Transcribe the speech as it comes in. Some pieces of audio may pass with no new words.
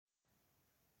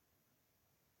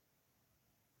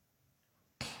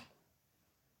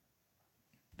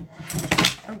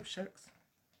Oh, shucks.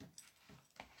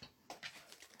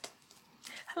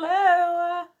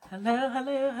 Hello. Hello,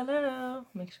 hello, hello.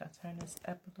 Make sure I turn this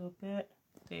up a little bit.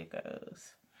 There it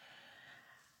goes.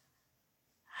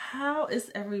 How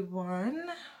is everyone?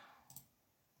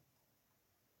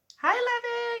 Hi,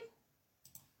 Levy.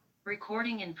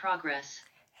 Recording in progress.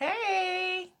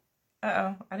 Hey.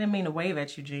 Uh-oh. I didn't mean to wave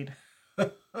at you, Gina.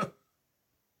 Wait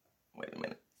a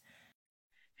minute.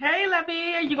 Hey,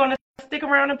 Levy. Are you going to stick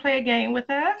around and play a game with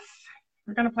us?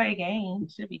 We're going to play a game.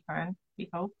 Should be fun. We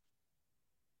hope.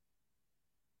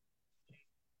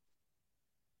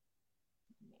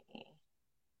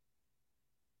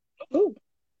 Ooh.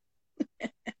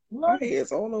 My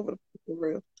head's all over the place for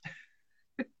real.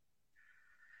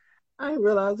 I didn't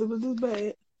realize it was this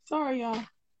bad. Sorry, y'all.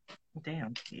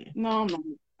 Damn, kid. No, I'm not.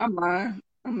 I'm lying.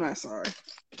 I'm not sorry.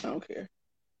 I don't care.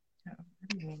 No, I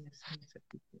didn't mean to send it to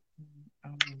people.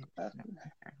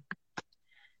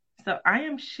 So I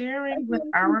am sharing with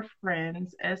our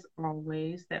friends, as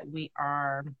always, that we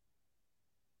are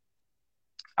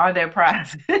their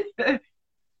prize.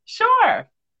 Sure,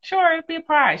 it'd be a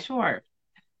prize. Sure.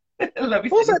 Let me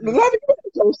Who's that? Love you.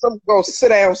 Go sit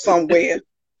down somewhere.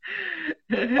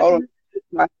 Hold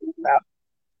on.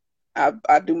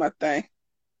 I do my thing.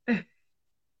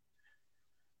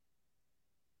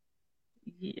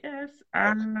 Yes.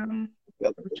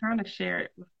 We're trying to share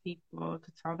it with people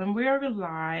to tell them we are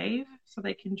live so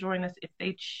they can join us if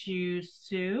they choose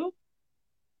to.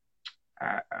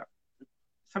 So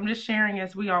I'm just sharing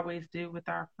as we always do with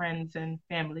our friends and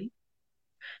family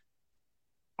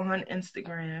on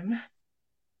Instagram.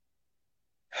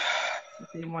 If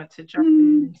they want to jump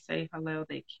in and say hello,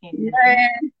 they can.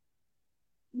 Man,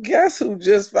 guess who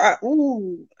just?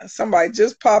 Somebody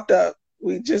just popped up.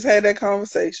 We just had that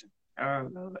conversation. Oh,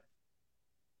 Lord.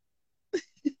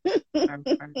 So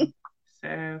funny.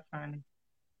 So funny.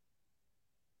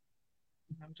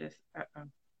 I'm just,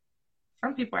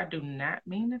 some people I do not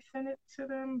mean to send it to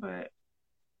them, but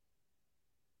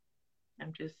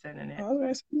I'm just sending it.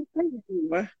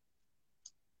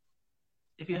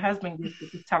 If your husband gets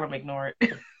it, just tell him ignore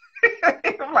it.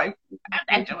 I'm like,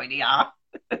 I'm not joining y'all.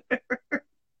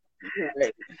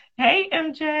 Right. Hey,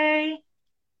 MJ.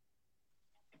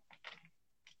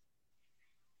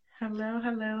 Hello,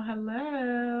 hello,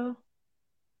 hello.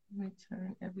 Let me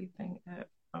turn everything up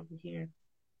over here.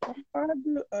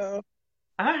 All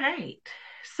right.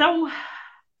 So,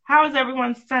 how is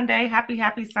everyone's Sunday? Happy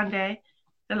Sunday.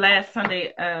 The last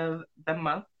Sunday of the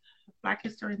month, Black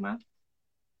History Month.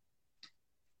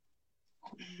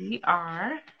 We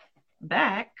are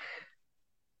back.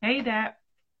 Hey, Dap.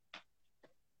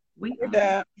 Hey,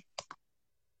 Dap.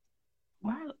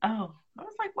 Why? Oh, I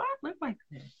was like, why I look like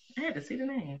this? I had to see the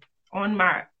name. On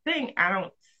my thing, I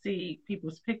don't see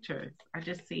people's pictures. I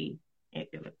just see it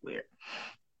look weird.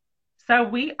 So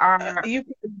we are.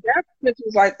 That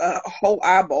picture's like a whole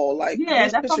eyeball. Like, yeah,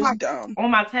 this that's picture's dumb. On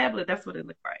my tablet, that's what it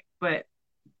looked like. But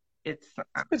it's. This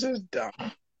picture's dumb.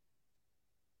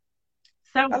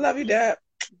 So I love you, Dad.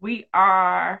 We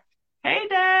are. Hey,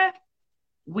 Dad.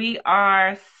 We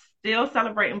are still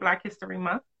celebrating Black History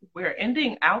Month. We're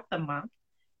ending out the month.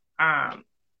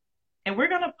 And we're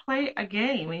going to play a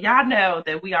game. And y'all know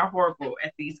that we are horrible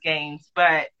at these games,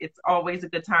 but it's always a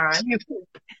good time.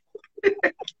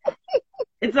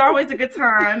 It's always a good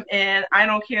time. And I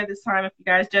don't care this time if you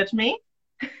guys judge me,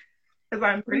 because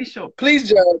I'm pretty sure. Please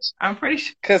judge. I'm pretty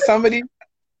sure. Because somebody.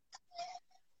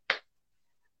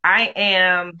 I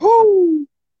am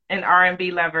an R&B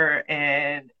lover,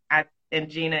 and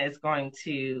Gina is going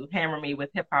to hammer me with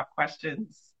hip hop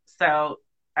questions. So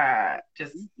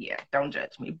don't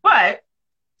judge me. But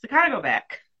to kind of go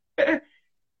back,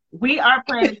 we are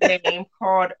playing a game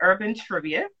called Urban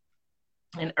Trivia.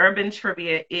 And Urban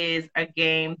Trivia is a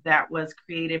game that was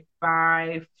created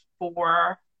by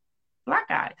 4 Black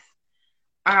guys.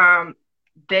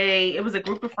 It was a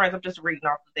group of friends. I'm just reading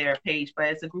off of their page, but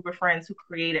it's a group of friends who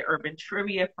created Urban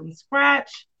Trivia from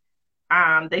scratch.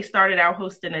 They started out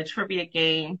hosting a trivia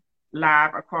game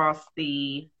live across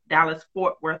the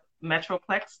Dallas-Fort Worth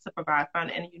Metroplex to provide fun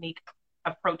and a unique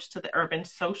approach to the urban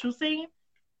social scene.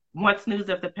 Once news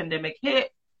of the pandemic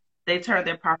hit, they turned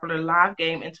their popular live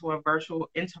game into a virtual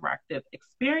interactive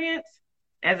experience.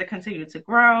 As it continued to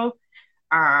grow,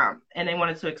 and they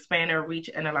wanted to expand their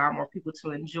reach and allow more people to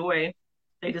enjoy,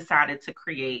 they decided to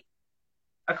create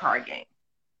a card game.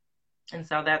 And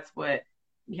so that's what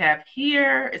we have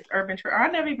here. It's Urban Trivia. I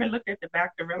never even looked at the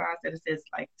back to realize that it says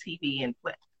like TV and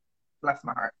flip. Bless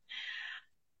my heart.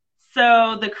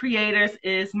 So the creators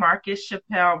is Marcus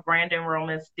Chappelle, Brandon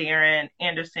Romans, Darren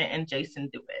Anderson, and Jason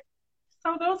Dewitt.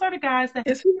 So those are the guys that.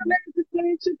 Is he related to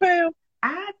Dave Chappelle?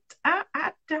 I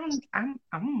don't.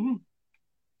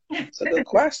 It's a good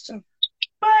question.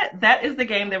 But that is the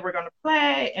game that we're going to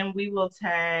play, and we will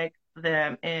tag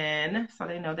them in so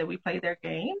they know that we played their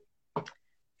game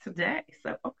today.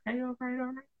 So, okay, all right,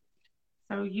 all right.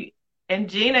 So and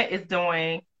Gina is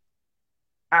doing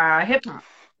hip hop,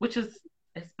 which is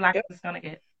as black Yep. as it's going to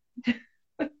get.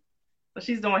 So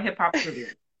she's doing hip hop trivia.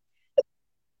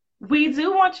 We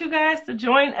do want you guys to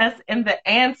join us in the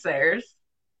answers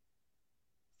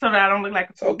so that I don't look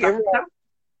like a fool.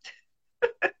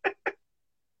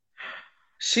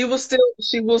 She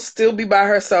will still be by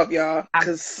herself, y'all,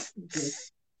 because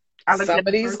some of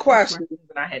these questions,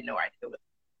 and I had no idea.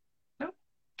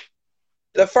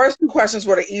 The first 2 questions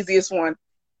were the easiest one,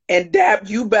 and Dap,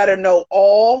 you better know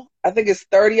all. I think it's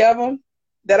 30 of them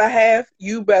that I have.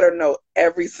 You better know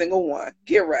every single one.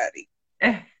 Get ready.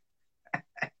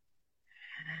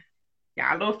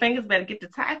 Y'all little fingers better get to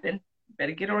typing.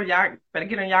 Better get on y'all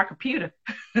computer.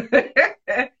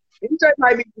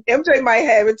 MJ might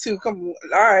have it too. Come on.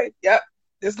 All right. Yep.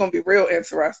 This is gonna be real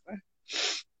interesting.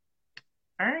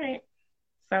 All right.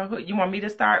 So you want me to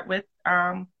start with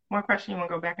one question? You want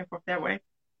to go back and forth that way?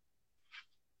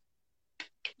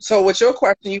 So with your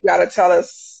question, you gotta tell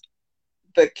us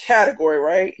the category,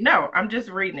 right? No, I'm just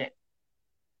reading it.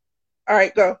 All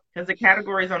right, go. Because the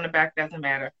categories on the back doesn't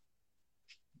matter.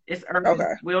 It's urban.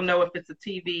 Okay. We'll know if it's a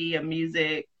TV, a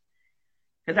music,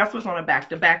 because that's what's on the back.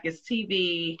 The back is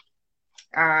TV,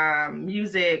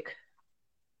 music,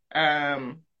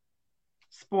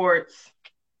 sports.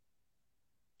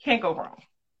 Can't go wrong.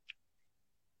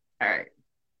 All right.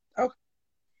 Okay.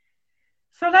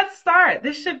 So let's start.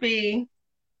 It's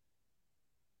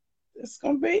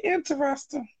gonna be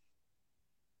interesting.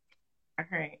 All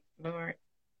right, Lord.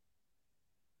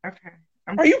 Okay.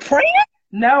 Are you praying?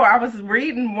 No, I was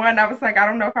reading one. I was like, I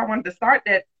don't know if I wanted to start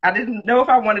that. I didn't know if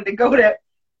I wanted to go that.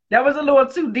 That was a little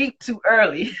too deep, too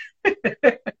early. I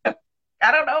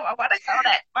don't know if I want to go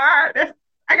that far.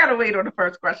 I gotta wait on the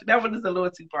first question. That one is a little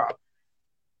too far.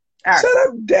 Right. Shut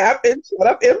up, Dap, and shut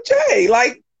up, MJ.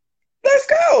 Like, let's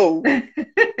go. Put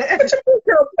your big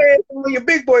girl pants on, your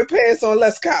big boy pants on.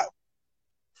 Let's go.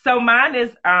 So mine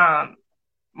is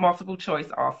multiple choice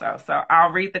also. So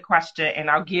I'll read the question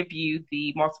and I'll give you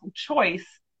the multiple choice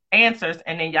answers,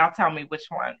 and then y'all tell me which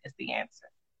one is the answer.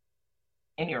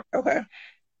 Okay.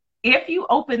 If you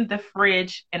open the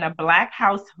fridge in a Black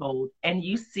household and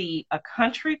you see a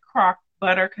Country Crock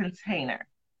butter container,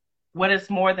 what is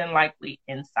more than likely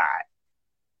inside?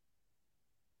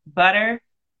 Butter,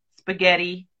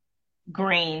 spaghetti,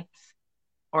 greens,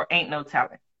 or ain't no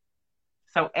telling?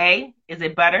 So A, is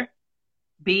it butter?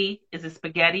 B, is it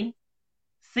spaghetti?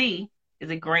 C, is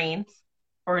it greens?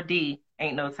 Or D,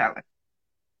 ain't no telling?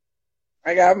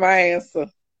 I got my answer.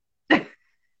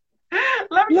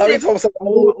 Let me talk some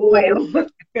oil. Not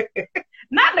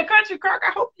in the Country Crock.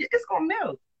 I hope it's going to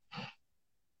melt.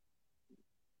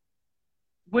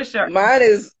 What's your... Mine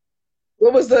is,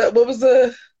 what was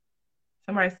the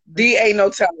Somebody's... D, ain't no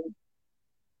telling.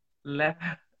 Left.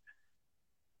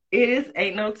 It is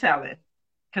ain't no telling.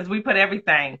 Because we put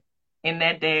everything in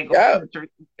that day. Yep.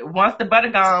 Once the butter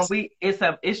gone,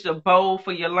 it's your bowl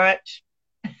for your lunch.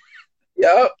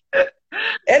 Yep.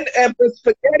 And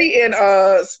spaghetti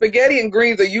and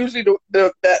greens are usually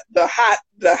the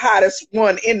hottest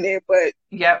one in there, but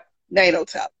yep, they ain't no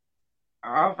telling.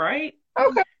 All right.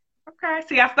 Okay.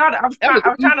 See, I was trying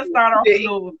to start off a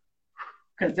little,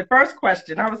 because the first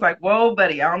question I was like, "Whoa,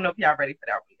 buddy, I don't know if y'all ready for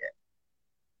that one yet."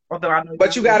 Although I know,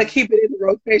 but you got to keep it in the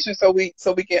rotation so we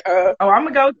can. I'm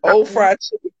gonna go. Old fried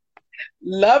chicken.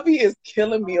 Lovey is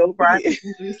killing me over fried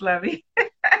here. Juice, Lovey.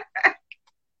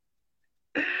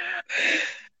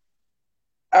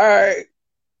 All right.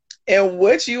 In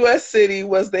which U.S. city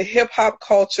was the hip hop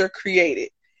culture created?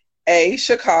 A,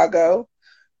 Chicago.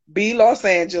 B, Los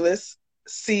Angeles.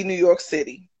 C, New York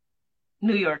City.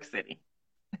 New York City.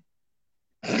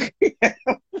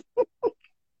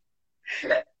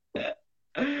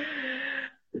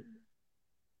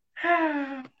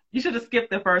 You should have skipped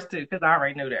the first two because I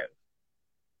already knew those.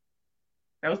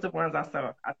 Those are the ones I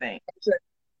saw, I think.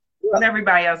 What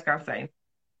everybody else gonna say?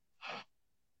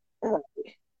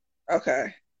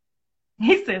 Okay.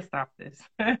 He said, "Stop this."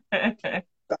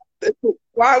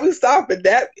 Why are we stopping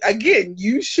that? Again,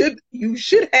 you should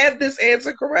have this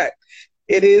answer correct.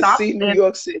 It is C, New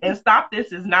York City. And stop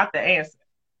this is not the answer.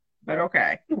 But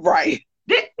okay. Right.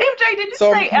 Did you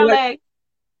say LA?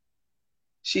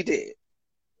 She did.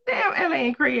 Damn, LA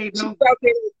ain't creating no.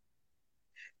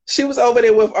 She was over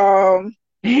there with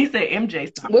He said MJ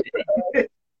stopped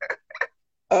it.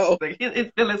 Oh.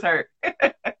 His feelings hurt.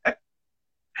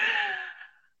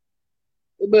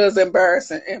 was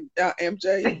embarrassing,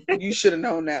 MJ. You should have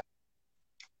known that.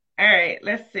 All right,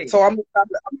 let's see. So I'm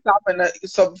stopping.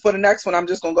 So for the next one, I'm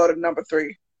just gonna go to number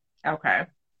 3. Okay.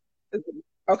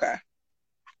 Okay.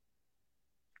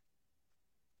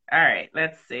 All right,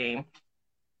 let's see.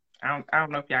 I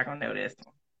don't know if y'all gonna know this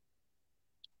one.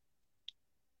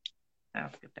 I'll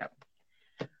skip that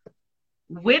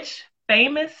one. Which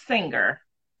famous singer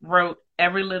wrote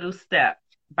Every Little Step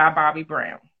by Bobby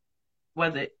Brown?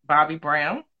 Was it Bobby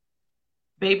Brown,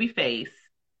 Babyface,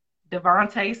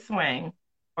 Devontae Swing,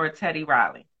 or Teddy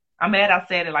Riley? I'm mad I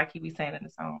said it like he be saying in the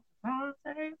song.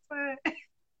 Devontae Swing.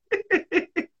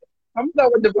 I'm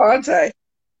going with Devontae.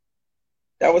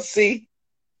 That was C.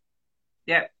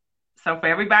 Yep. So for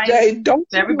everybody, Jay, don't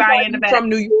everybody in the back from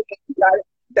New York, you got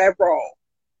that wrong.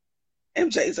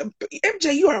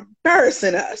 MJ, you are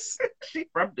embarrassing us. She's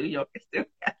from New York.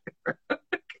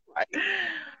 Right.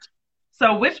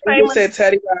 So which said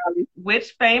Teddy Riley.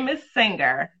 Which famous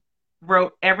singer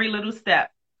wrote Every Little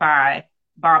Step by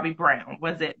Bobby Brown?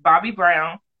 Was it Bobby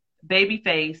Brown,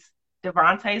 Babyface,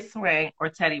 Devontae Swing, or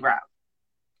Teddy Riley?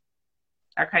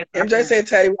 Okay. So MJ said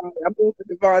Teddy Riley. I'm going for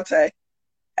Devontae.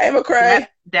 Hey, McCray.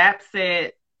 Dap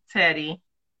said Teddy.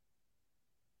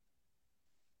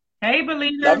 Hey,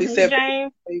 Belita. Lovey Hey, said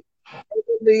James. Hey,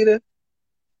 Belita.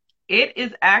 It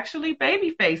is actually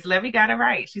Babyface. Levy got it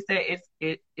right. She said is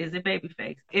it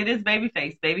Babyface? It is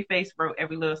Babyface. Babyface wrote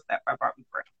Every Little Step by Bobby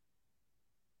Brown.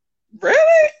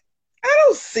 Really? I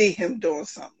don't see him doing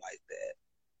something like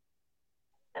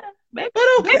that. But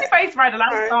okay. Babyface write a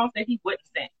lot of songs that he wouldn't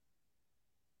sing.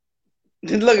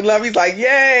 Look, Lovey's like,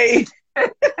 yay!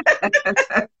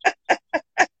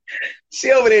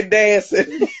 She over there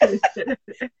dancing.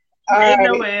 Hey,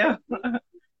 Noel.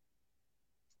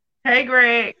 Hey,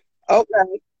 Greg.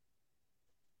 Okay.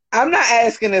 I'm not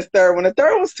asking this third one. The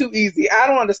third one's too easy. I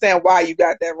don't understand why you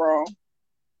got that wrong.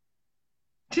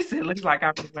 She said, looks like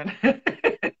I was winning.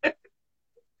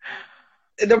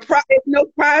 It's no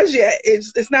prize yet.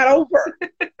 It's not over.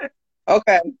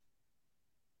 Okay.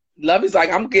 Lovey's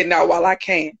like, I'm getting out while I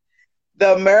can.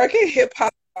 The American hip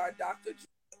hop star Dr. Dre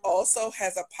also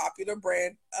has a popular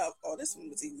brand of, this one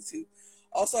was easy too.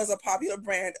 Also has a popular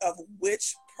brand of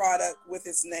which product with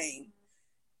its name?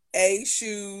 A,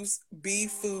 shoes, B,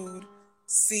 food,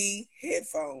 C,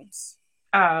 headphones.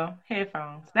 Oh,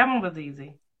 headphones. That one was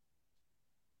easy.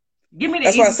 Give me the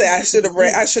That's why I say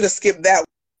I should have skipped that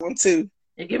one too.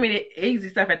 And give me the easy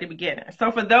stuff at the beginning.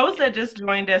 So for those that just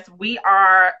joined us, we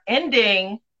are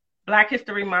ending Black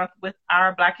History Month with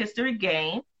our Black History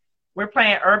game. We're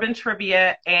playing urban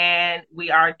trivia and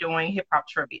we are doing hip hop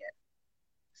trivia.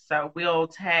 So we'll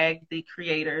tag the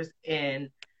creators in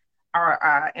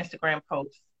our Instagram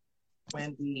posts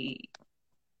when we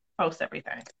post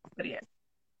everything. But yeah.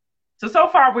 So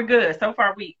far we're good. So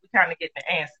far we kind of get the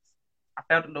answers. I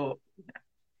felt a little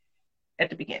at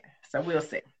the beginning. So we'll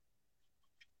see.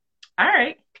 All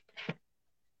right.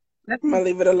 I'm gonna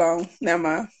leave it alone. Never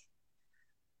mind.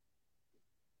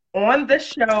 On the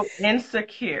show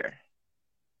Insecure.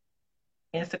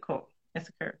 Okay.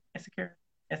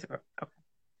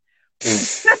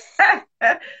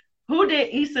 Who did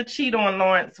Issa cheat on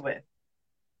Lawrence with?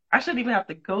 I shouldn't even have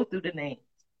to go through the names.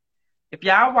 If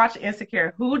y'all watch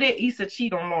Insecure, who did Issa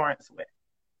cheat on Lawrence with?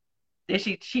 Did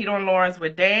she cheat on Lawrence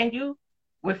with Daniel,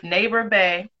 with Neighbor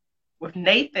Bay, with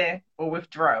Nathan, or with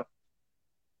Dro?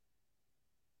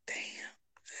 Damn.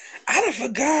 I done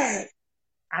forgot.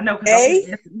 I know.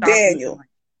 A, Daniel.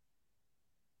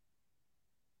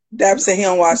 Dab said he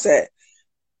don't watch that.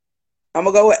 I'm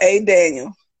going to go with A,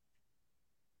 Daniel.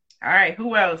 All right.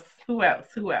 Who else?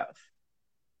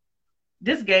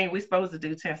 This game, we're supposed to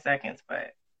do 10 seconds,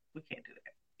 but we can't do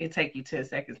that. It take you 10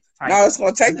 seconds to type. No, it's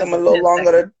going to take them a little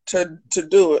longer to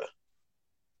do it.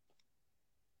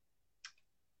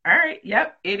 All right.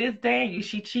 Yep. It is Daniel.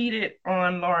 She cheated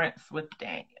on Lawrence with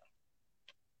Daniel.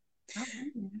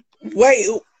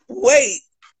 Wait.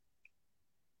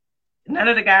 None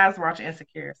of the guys watch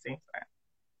Insecure, seems like.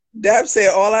 Dab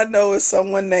said, all I know is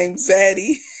someone named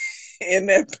Zaddy in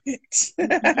that pitch.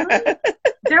 That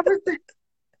was the...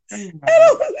 I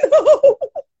don't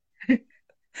know.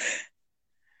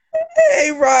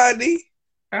 Hey, Rodney.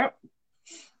 Oh,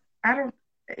 I don't...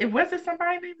 It wasn't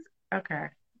somebody named... Okay.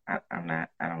 I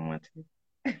don't want to.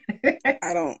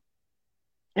 I don't.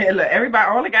 Yeah, look, everybody,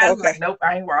 all the guys Okay. like, nope,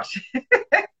 I ain't watching.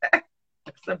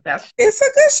 It's the best. It's a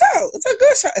good show. It's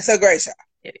a great show.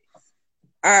 It is.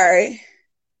 All right.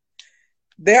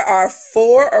 There are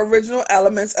 4 original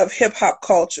elements of hip hop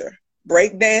culture: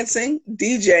 breakdancing,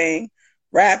 DJing,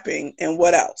 rapping, and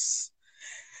what else?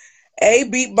 A,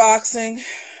 beatboxing,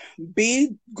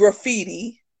 B,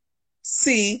 graffiti,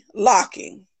 C.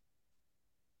 Locking.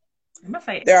 I'm gonna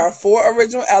say There are 4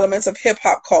 original elements of hip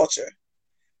hop culture: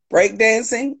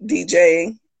 breakdancing,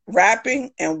 DJing,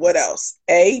 rapping, and what else?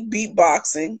 A.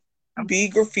 Beatboxing. B.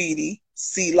 Graffiti.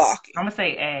 C. Locking. I'm gonna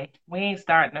say A. We ain't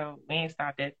start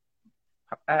that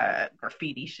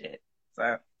graffiti shit.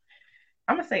 So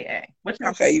I'm gonna say A.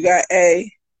 Okay, you got A.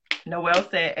 Noel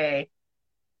said A.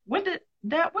 What did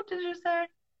you say?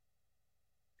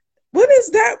 What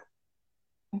is that?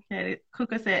 Okay,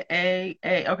 Kuka said A.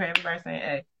 A. Okay, everybody's saying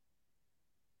A.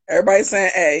 Everybody's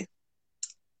saying A.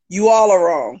 You all are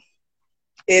wrong.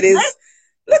 It is. What?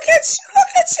 Look at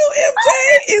you, MJ.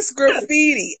 It's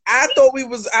graffiti. I thought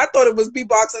it was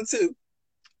beatboxing too.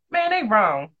 Man, they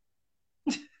wrong.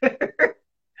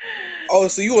 Oh,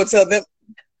 so you want to tell them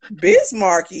Biz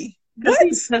Markie? What?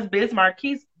 Because Biz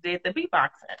Markie did the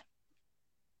beatboxing.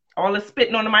 All the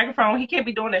spitting on the microphone. He can't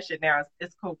be doing that shit now.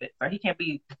 It's COVID, so he can't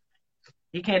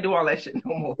do all that shit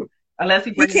no more. Unless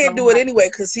he can't do it anyway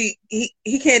because he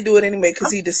can't do it anyway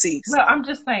because he deceased. Well, I'm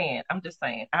just saying. I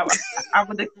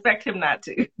would expect him not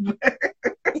to.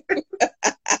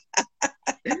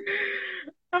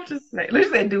 I'm just saying.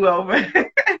 Let's say do over.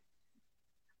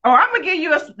 Oh, I'm gonna give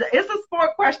you it's a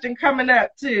sport question coming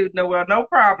up too, Noel. No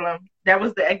problem.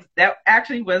 That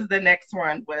actually was the next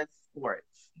one was sports.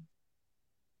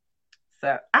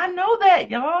 So I know that,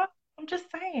 y'all. I'm just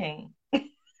saying.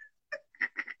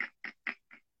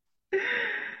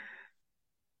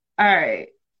 All right.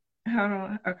 Hold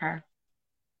on. Okay.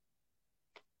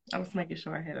 I was making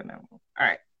sure I had a number. All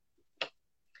right.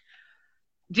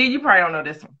 G, you probably don't know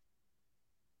this one.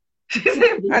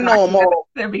 I know them all.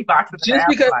 Be boxing just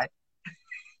because.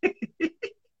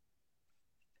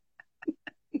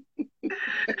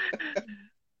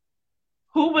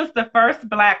 Who was the first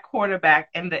Black quarterback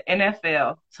in the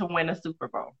NFL to win a Super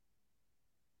Bowl?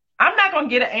 I'm not going to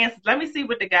get an answer. Let me see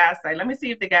what the guys say. Let me see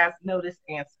if the guys know this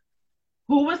answer.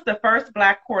 Who was the first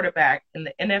Black quarterback in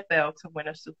the NFL to win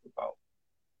a Super Bowl?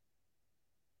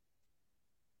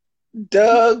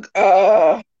 Doug.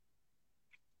 Come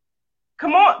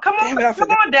on,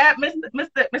 Dad,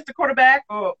 Mr. Quarterback.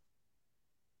 Or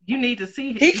you need to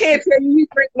see. He can't tell you he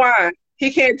drink wine.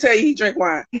 He can't tell you he drink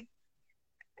wine.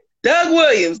 Doug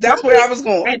Williams. That's where I was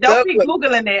going. And don't be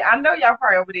Googling it. I know y'all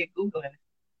probably over there Googling it.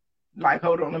 Like,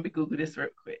 hold on, let me Google this real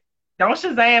quick. Don't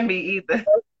Shazam me either.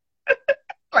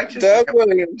 Like Doug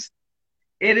Williams.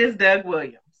 It is Doug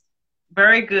Williams.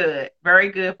 Very good.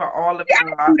 Very good for all of you.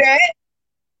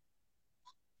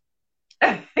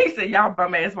 He said, y'all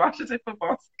bum ass Washington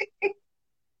football team.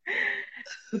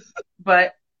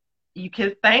 But you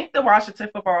can thank the Washington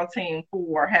football team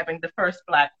for having the first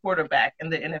Black quarterback in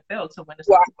the NFL to win the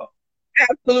Super Bowl.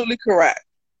 Absolutely correct.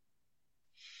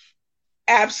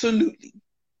 Absolutely.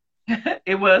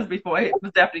 It was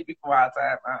definitely before our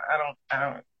time.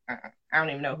 I don't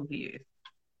even know who he is.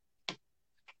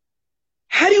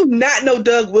 How do you not know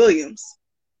Doug Williams?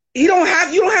 You don't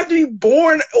have to be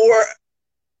born or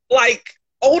like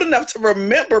old enough to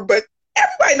remember, but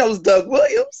everybody knows Doug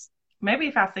Williams. Maybe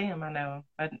if I see him, I know him,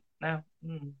 but no.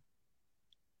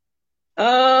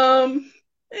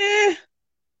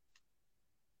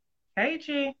 Hey,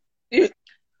 G. You're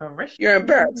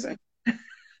embarrassing.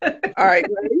 All right,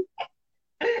 ready?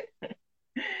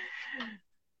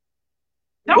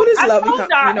 What is love?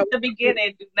 At the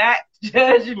beginning, do not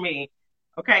judge me.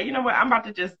 Okay, you know what? I'm about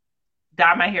to just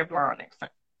dye my hair blonde next time.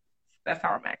 That's how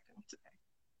I'm acting today.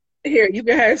 Here, you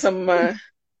can have some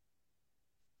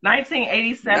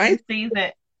 1987 season.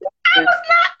 I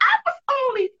was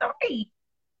only 3.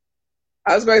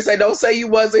 I was going to say, don't say you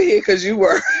wasn't here because you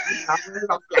were.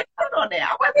 Hold on there.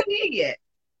 I wasn't here yet.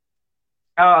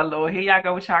 Oh, Lord. Here y'all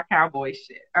go with y'all cowboy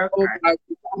shit. Okay.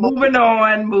 Moving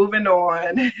on. All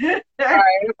right,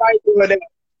 everybody doing it.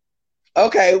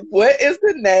 Okay, what is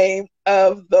the name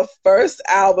of the first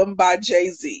album by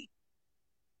Jay-Z?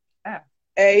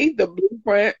 A, The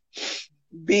Blueprint,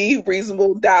 B,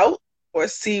 Reasonable Doubt, or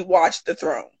C, Watch the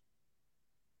Throne?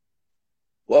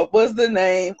 What is the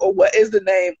name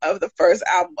of the first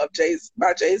album by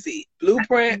Jay-Z?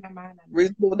 Blueprint,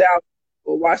 Reasonable Doubt,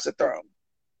 or Watch the Throne?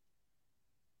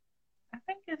 I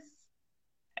think it's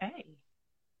A.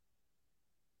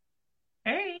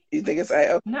 A. You think it's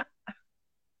A? Okay. No.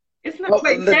 It's not.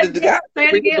 Wait, say it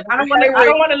again. I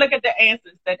don't want to look at the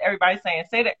answers that everybody's saying.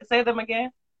 Say them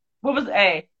again. What was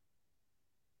A?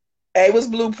 A was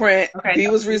Blueprint. Okay, B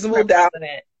was Reasonable Doubt.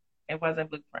 It wasn't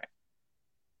Blueprint.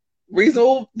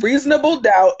 Reasonable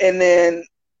Doubt, and then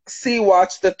C,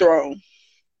 Watch the Throne.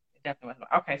 It definitely wasn't.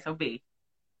 Okay, so B.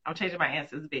 I'm changing my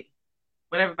answers. B.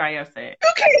 What everybody else said. You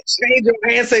can't change your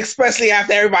answer, especially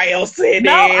after everybody else said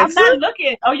No, their I'm answer. not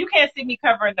looking. Oh, you can't see me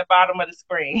covering the bottom of the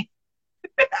screen.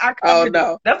 Oh,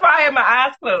 no. That's why I had my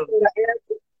eyes closed.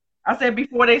 I said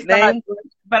before they start.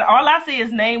 But all I see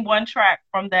is name one track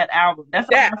from that album. That's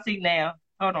all I see now.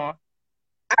 Hold on.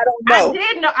 I don't know. I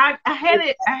did know.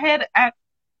 I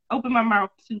opened my mouth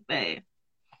too fast.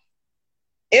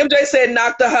 MJ said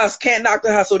knock the hustle. Can't knock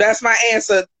the hustle. That's my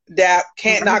answer, Dap.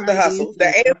 Can't knock the hustle. The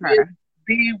answer is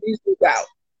Be Reasonable Doubt.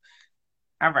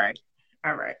 All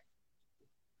right.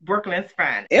 Brooklyn's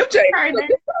fine. MJ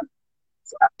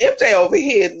over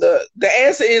here, the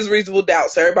answer is Reasonable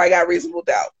Doubt, so everybody got Reasonable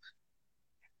Doubt.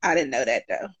 I didn't know that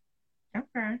though.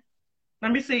 Okay.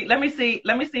 Let me see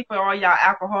for all y'all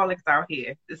alcoholics out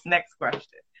here. This next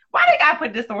question. Why they gotta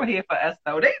put this on here for us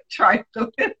though? They try to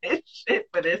win this shit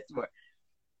for this one.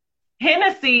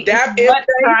 Hennessy is what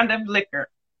kind of liquor?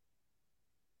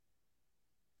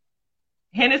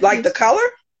 Hennessy, like the color?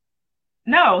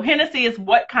 No, Hennessy is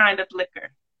what kind of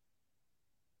liquor?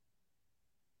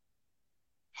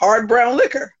 Hard brown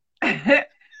liquor.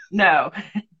 No.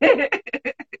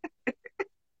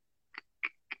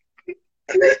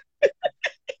 It's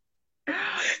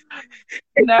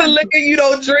the liquor you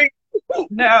don't drink.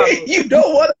 No. You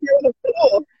don't want to be on the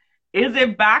floor. Is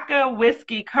it vodka,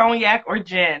 whiskey, cognac, or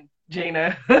gin,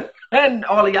 Gina? And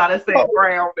all of y'all that say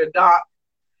brown and dark.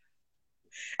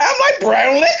 I'm like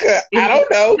brown liquor. I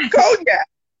don't know. Cognac.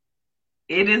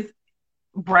 It is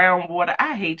brown water.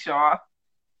 I hate y'all.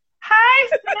 Hi,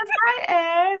 sis. Hi,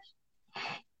 Ash.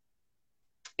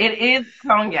 It is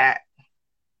cognac.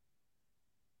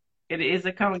 It is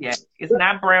a cognac. It's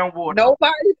not brown water.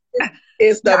 Nobody.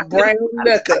 It's the brown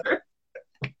liquor.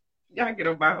 Y'all get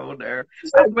on my whole nerve.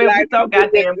 I swear we so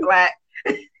goddamn black.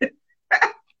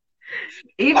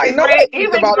 Even Greg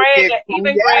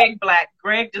black.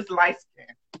 Greg just light skin.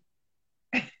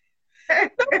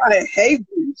 Nobody hates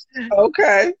you.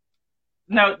 Okay.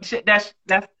 No, that's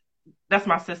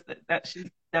my sister. That's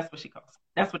what she calls.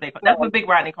 That's what they call. That's what Big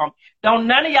Rodney called me. Don't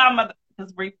none of y'all mother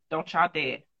don't y'all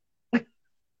dare.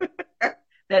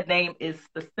 That name is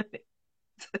specific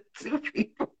to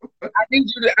people. I need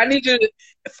you to,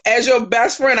 as your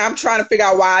best friend, I'm trying to figure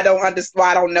out why I don't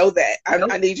know that.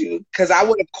 I need you, because I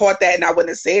would have caught that and I wouldn't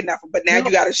have said nothing. But now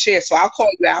you got to share, so I'll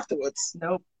call you afterwards.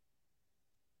 Nope.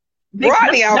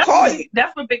 Rodney, I'll call you.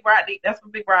 That's what Big Rodney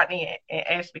and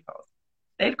Ashley calls.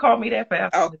 They'd call me that for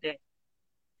after the day.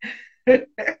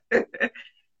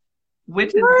 Which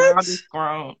is the wildest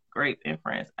grown grape in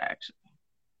France, actually.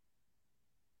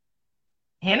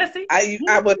 Hennessy? I didn't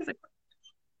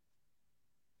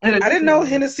know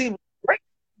Hennessy.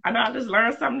 I know. I just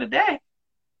learned something today.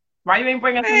 Why you ain't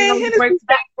bringing some grapes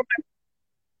back?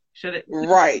 Should it?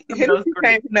 Right. Hennessy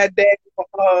came from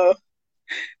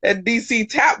that DC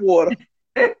tap water.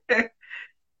 All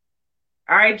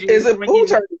right, Is it who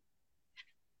turn?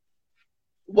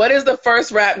 What is the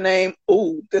first rap name?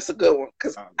 Ooh, this is a good one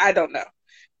because I don't know.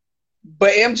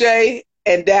 But MJ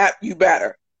and Dap, you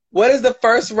better. What is the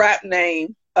first rap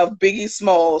name of Biggie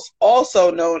Smalls,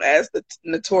 also known as the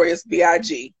Notorious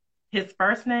B.I.G.? His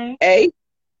first name? A,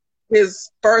 his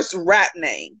first rap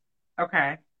name.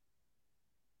 Okay.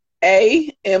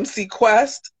 A, MC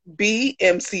Quest, B,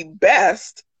 MC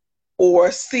Best,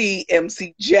 or C,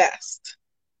 MC Jest?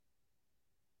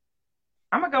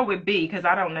 I'm going to go with B because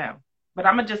I don't know. But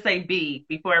I'm going to just say B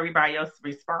before everybody else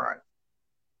responds.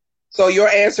 So your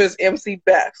answer is MC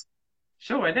Best?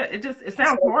 Sure. It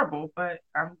sounds horrible, but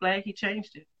I'm glad he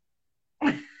changed it.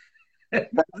 It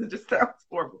just sounds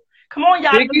horrible. Come on,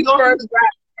 y'all. New Yorkers.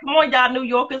 Come on, y'all, New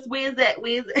Yorkers. Where's that?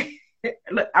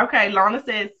 Look, okay, Lana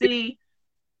said C,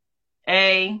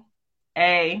 A.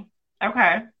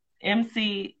 Okay.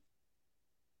 MC.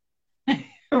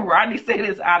 Rodney said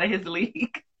it's out of his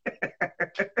league.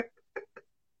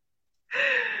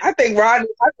 I think by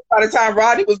the time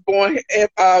Rodney was born,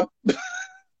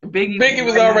 Biggie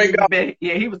was already gone.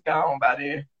 Yeah, he was gone by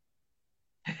then.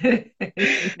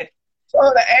 So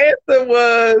the answer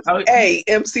was A,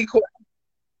 MC Quest.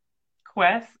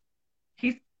 Quest?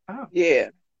 Yeah.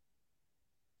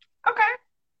 Okay.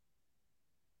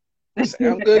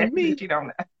 Sounds good to me. You don't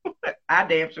know. I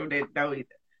damn sure didn't know either.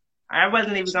 I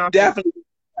wasn't even on. Definitely.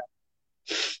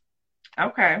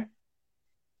 Okay.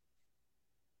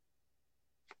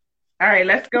 All right,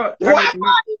 let's go. What?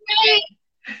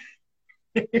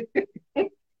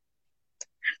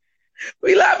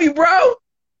 We love you, bro.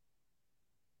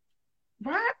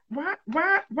 What?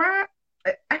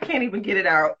 I can't even get it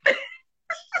out.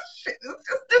 Shit, it's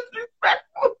just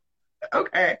disrespectful.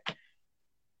 Okay.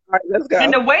 All right, let's go.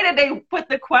 And the way that they put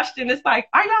the question is like,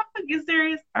 are y'all fucking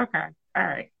serious? Okay. All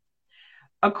right.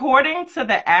 According to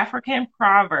the African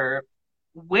proverb,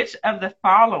 which of the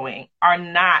following are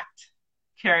not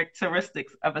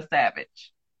characteristics of a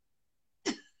savage?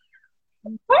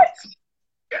 What?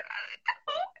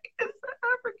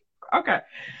 Okay.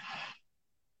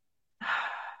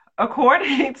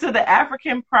 According to the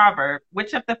African proverb,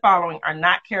 which of the following are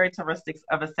not characteristics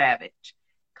of a savage?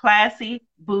 Classy,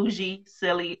 bougie,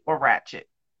 silly, or ratchet?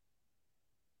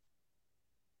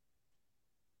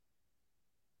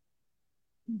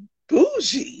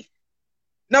 Bougie.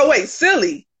 No, wait,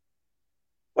 silly.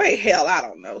 Wait, hell, I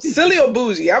don't know. Silly or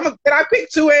bougie? Can I pick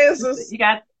two answers? You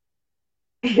got.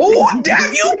 Oh,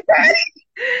 damn you, Daddy.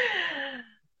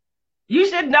 You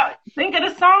should know. Think of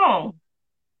the song.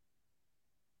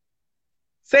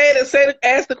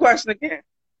 Ask the question again.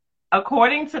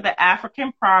 According to the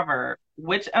African proverb,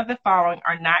 which of the following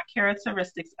are not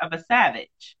characteristics of a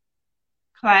savage?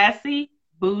 Classy,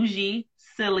 bougie,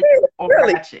 silly, or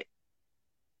Silly. ratchet?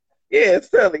 Yeah, it's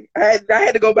silly. I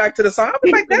had to go back to the song. I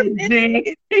was like, that's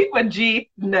G. He put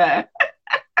G. Nah.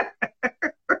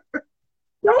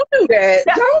 Don't do that.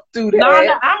 Don't do that.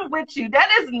 No, I'm with you. That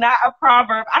is not a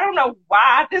proverb. I don't know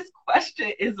why this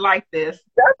question is like this.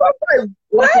 That's what I'm like,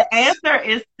 what? But the answer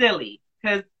is silly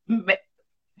because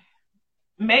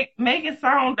Megan's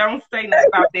song don't say nothing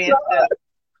about being silly.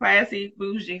 Classy,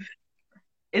 bougie.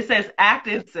 It says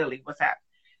acting silly. What's happening?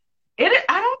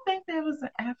 I don't think there was an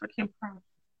African proverb.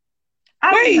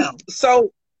 Wait,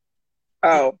 so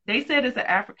they said it's an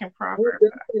African proverb.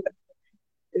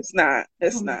 It's not.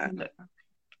 It's not.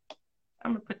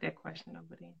 I'm gonna put that question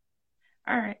over there.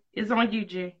 All right, it's on you,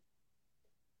 G.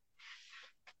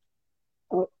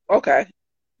 Okay.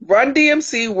 Run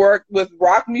DMC worked with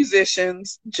rock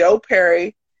musicians Joe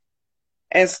Perry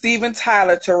and Steven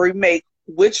Tyler to remake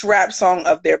which rap song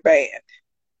of their band?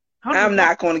 I'm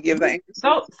not going to give the answer.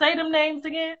 Don't say them names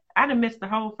again. I done missed the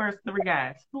whole first three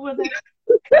guys. Who was it?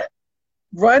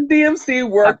 Run DMC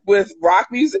worked with rock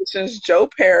musicians Joe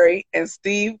Perry and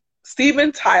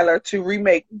Steven Tyler to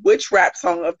remake which rap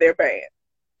song of their band?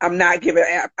 I'm not giving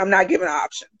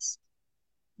options.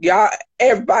 Y'all,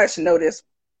 everybody should know this.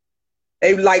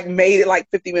 They've made it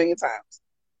 50 million times.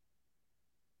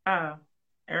 Oh,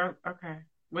 okay.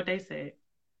 What they said?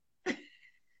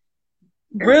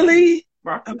 Really?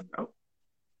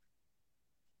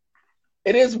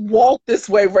 It is Walk This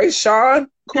Way, Rayshawn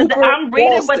Cooper. I'm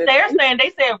reading what they're saying.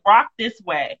 They said Rock This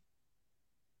Way.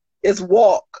 It's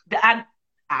Walk. I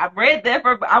read that,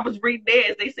 I was reading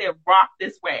theirs. They said Rock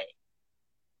This Way.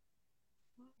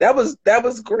 That was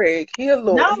Greg. He a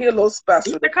little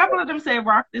special. A couple of them said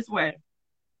Rock This Way.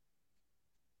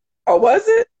 Oh, was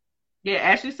it? Yeah,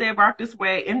 Ashley said Rock This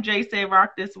Way. MJ said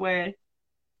Rock This Way.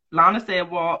 Lana said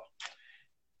Walk.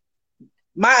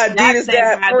 My Adidas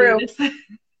dad, for real.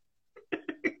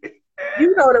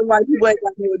 You know them white people ain't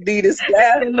got no Adidas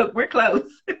dad. Look, we're close.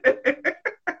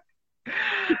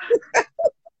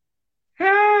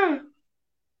 All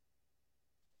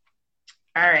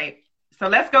right. So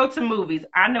let's go to movies.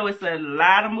 I know it's a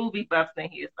lot of movie buffs in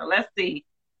here. So let's see.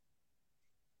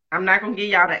 I'm not going to give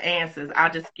y'all the answers.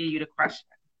 I'll just give you the question.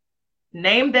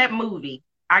 Name that movie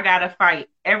I Gotta Fight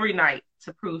Every Night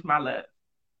to Prove My Love.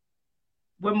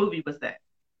 What movie was that?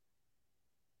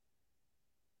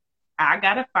 I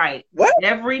Gotta Fight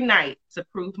Every Night to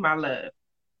Prove My Love.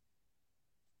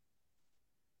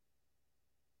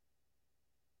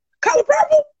 Color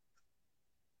Purple?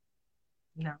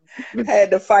 No.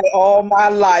 Had to fight all my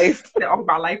life. All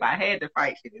my life I had to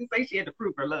fight. She didn't say she had to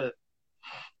prove her love.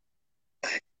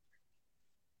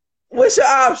 What's your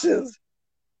options?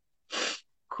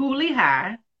 Cooley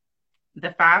High,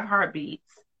 The Five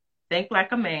Heartbeats, Think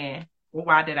Like a Man, or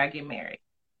Why Did I Get Married?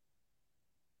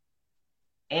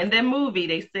 In the movie,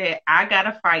 they said, I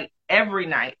gotta fight every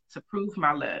night to prove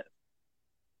my love.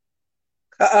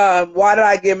 Why Did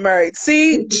I Get Married?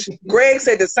 See, Greg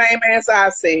said the same answer I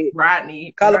said.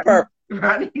 Rodney. Color Purple.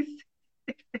 Rodney.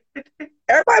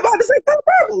 Everybody about to say Color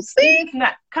Purple. See? It's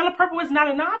not, Color Purple is not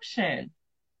an option.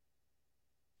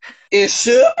 It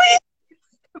should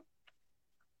be.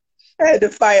 I had to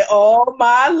fight all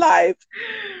my life.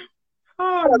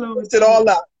 Oh, Lord. It all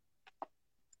up.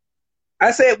 I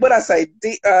said, what I say?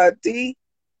 D?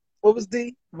 What was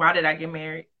D? Why Did I Get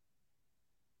Married?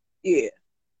 Yeah.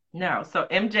 No, so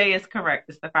MJ is correct.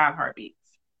 It's The Five Heartbeats.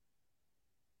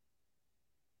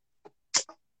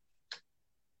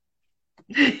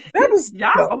 That was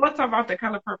y'all almost talking about The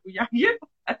Color Purple. Y'all, yeah.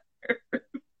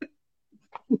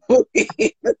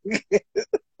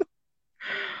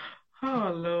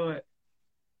 Oh Lord.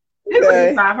 It was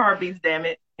The Five Heartbeats, damn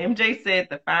it. MJ said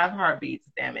The Five Heartbeats,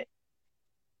 damn it.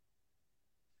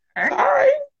 All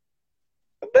right.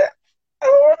 But I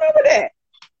don't remember that.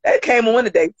 That came on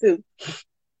today too.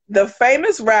 The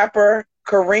famous rapper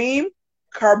Kareem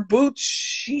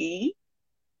Karbouchi,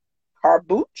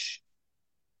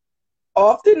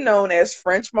 often known as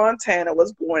French Montana,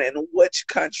 was born in which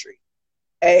country?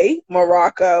 A.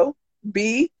 Morocco.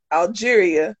 B.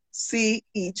 Algeria. C.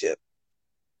 Egypt.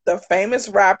 The famous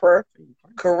rapper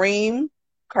Kareem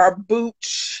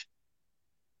Karbouchi,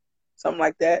 something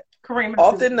like that, Kareem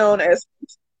often known as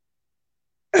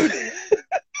French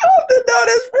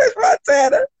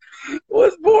Montana,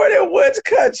 was born in which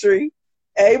country?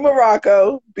 A.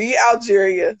 Morocco. B.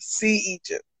 Algeria. C.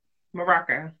 Egypt.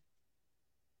 Morocco.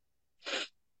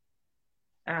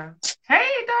 Hey,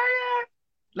 Daria.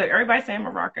 Look, everybody's saying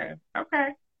Morocco. Okay.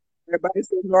 Everybody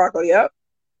says Morocco. Yep.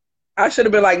 I should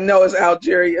have been like, no, it's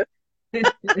Algeria.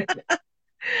 The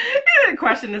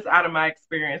question is out of my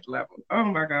experience level. Oh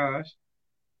my gosh.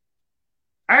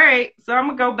 All right, so I'm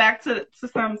gonna go back to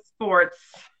some sports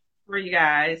for you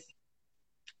guys.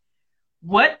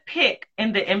 What pick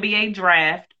in the NBA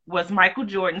draft was Michael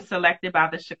Jordan selected by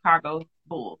the Chicago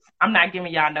Bulls? I'm not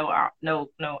giving y'all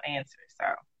no answers, so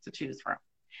to choose from.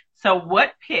 So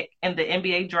what pick in the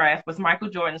NBA draft was Michael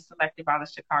Jordan selected by the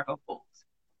Chicago Bulls?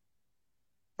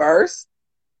 First.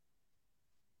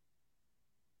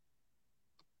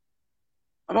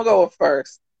 I'm going to go with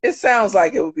first. It sounds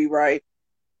like it would be right.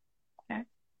 Okay.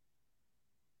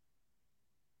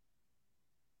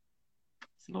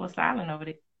 It's a little silent over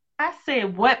there. I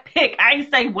said what pick? I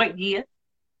didn't say what year.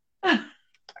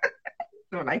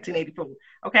 1984.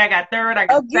 Okay, I got third. I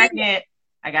got second.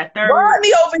 I got third.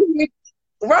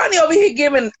 Ronnie over here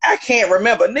giving, I can't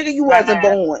remember. Nigga, you wasn't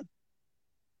born.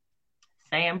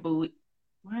 Sam Bowie.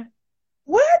 What?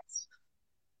 What?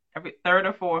 Every third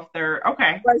or fourth, third.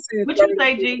 Okay. What you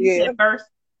say, G? Yeah. Said first?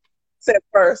 Said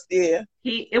first, yeah.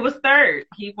 It was third.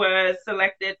 He was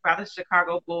selected by the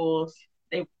Chicago Bulls.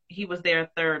 He was their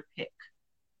third pick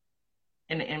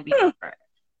in the NBA draft.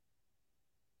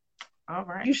 All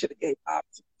right. You should have gave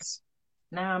options.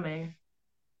 Nah, man.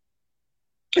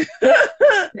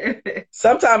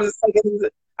 Sometimes it's taking.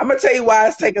 I'm gonna tell you why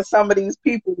it's taking some of these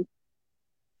people.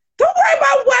 Don't worry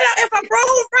about if I'm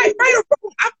wrong, right or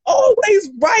wrong. I'm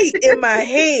always right in my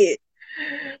head.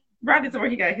 Rodney's where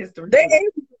he got history. They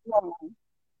ain't wrong.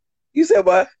 You said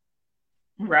what?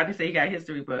 Rodney said he got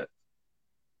history book.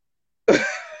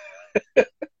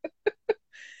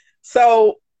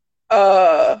 So,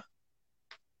 I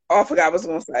forgot what I was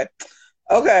gonna say.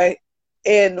 Okay.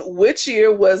 In which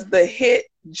year was the hit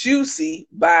Juicy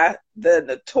by the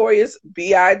Notorious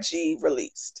B.I.G.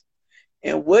 released?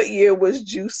 And what year was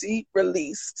Juicy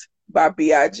released by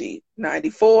B.I.G.?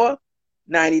 94,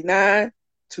 99,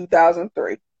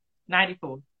 2003.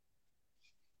 94.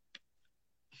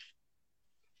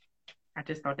 I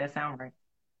just thought that sounded right.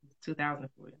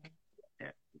 2004.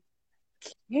 Yeah.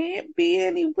 Can't be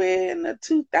anywhere in the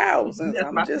 2000s. That's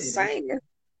I'm just saying.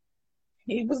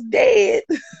 He was dead.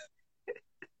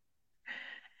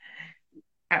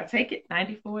 I'll take it.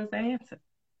 94 is the answer.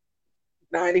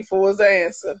 94 is the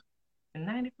answer. And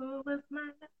 94 was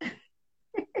mine.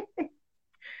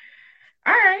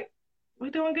 All right.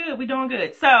 We're doing good. We're doing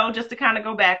good. So just to kind of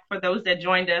go back for those that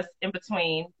joined us in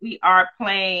between,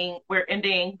 we're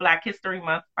ending Black History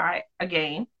Month by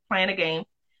playing a game.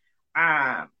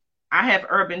 I have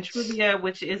Urban Trivia,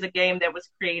 which is a game that was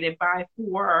created by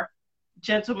four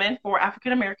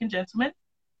African-American gentlemen.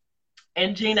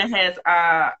 And Gina has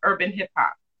urban hip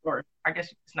hop, or I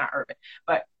guess it's not urban,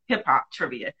 but hip hop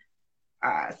trivia.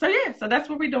 So that's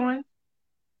what we're doing.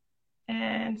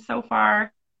 And so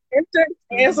far, MJ's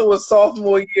answer was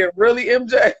sophomore year. Really,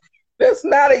 MJ? That's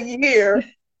not a year.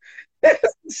 That's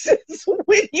just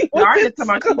when you went to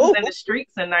school. She was in the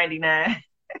streets in 99.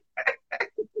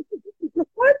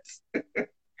 What?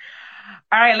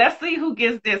 All right, let's see who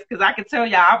gets this, because I can tell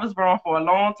y'all I was wrong for a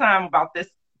long time about this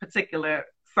particular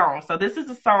song. So this is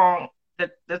a song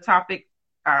that the topic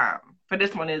for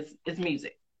this one is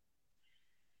music.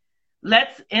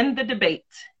 Let's end the debate.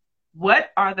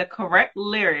 What are the correct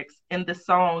lyrics in the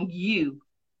song You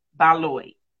by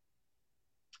Lloyd?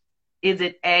 Is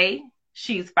it A,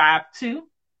 she's 5'2"?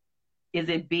 Is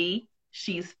it B,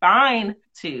 she's fine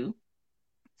too?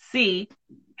 C,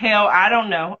 hell, I don't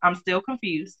know, I'm still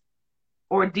confused.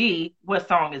 Or D, what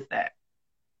song is that?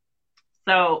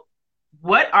 So,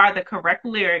 what are the correct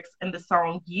lyrics in the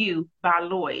song You by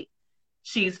Lloyd?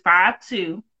 She's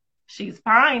 5'2", she's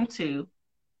fine too.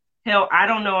 Hell, I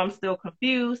don't know, I'm still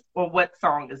confused. Or what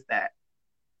song is that?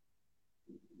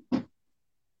 I'm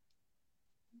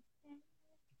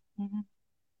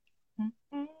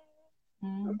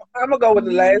going to go with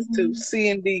the last two, C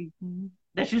and D.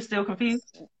 That you still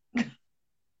confused?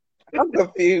 I'm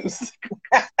confused.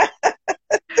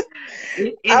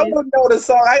 It I is. don't know the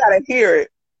song. I gotta hear it.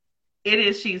 It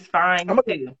is. She's fine I'm gonna,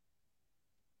 too.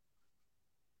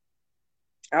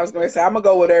 I was gonna say I'm gonna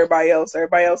go with everybody else.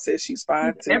 Everybody else says she's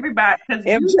fine too. Everybody, because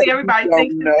MJ usually everybody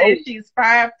thinks don't it says know. she's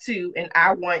 5'2" and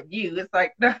I want you. It's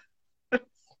like, no,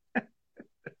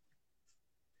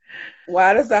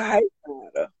 Why does the height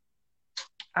matter?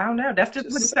 I don't know. That's just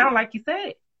what it Just sounded like he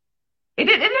said. It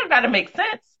didn't got to make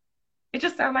sense. It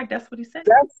just sounded like that's what he said.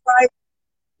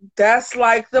 that's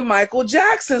like the Michael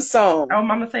Jackson song Oh,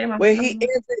 Mama say, Mama. where he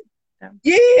ended.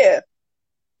 Yeah.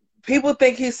 People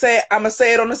think he said, I'm going to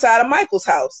say it on the side of Michael's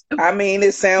house. I mean,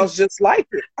 it sounds just like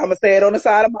it. I'm going to say it on the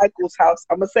side of Michael's house.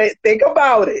 I'm going to say it. Think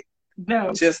about it.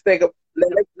 No. Just let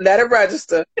it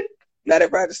register. Let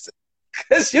it register.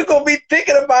 Because you're going to be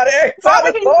thinking about it every Why time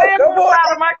would the he song say it come on the on.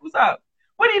 side of Michael's house?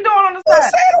 What are you doing on the Say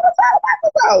side? it on the side of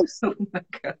Michael's house. Oh my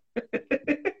God.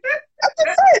 I'm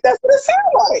just saying. That's what it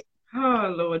sounds like.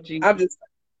 Oh Lord Jesus. I'm just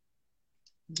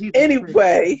Jesus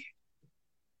Anyway.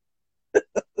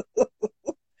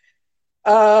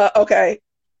 Okay.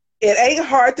 It ain't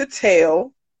hard to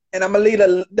tell, and I'm gonna leave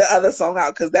the other song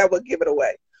out because that would give it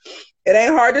away. It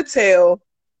ain't hard to tell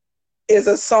is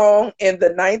a song in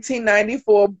the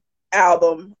 1994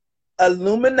 album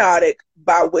Illuminatic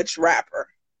by which rapper?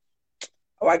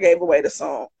 Oh, I gave away the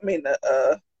song. I mean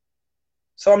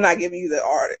so I'm not giving you the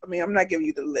artist. I mean, I'm not giving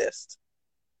you the list.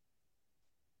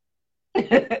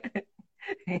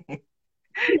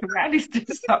 Randy's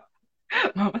just so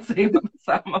Mama say, Mama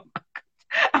say, Mama.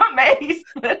 I'm amazed.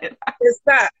 It's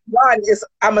not Rodney.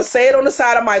 I'm gonna say it on the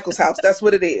side of Michael's house. That's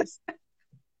what it is.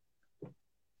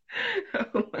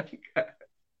 Oh my God.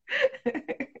 I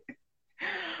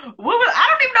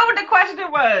don't even know what the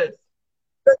question was.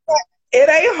 It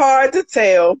ain't hard to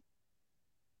tell.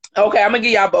 Okay, I'm gonna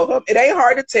give y'all both of them. It ain't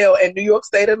hard to tell and New York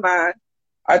State of Mind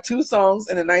are two songs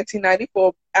in the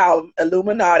 1994 album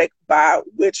Illuminatic by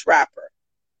which rapper?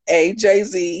 A.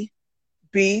 Jay-Z,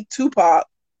 B. Tupac,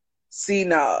 C.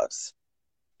 Nas.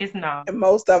 It's Nas. And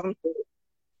most of them,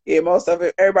 most of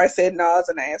it, everybody said Nas,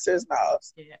 and the answer is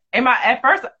Nas. Yeah. At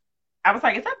first, I was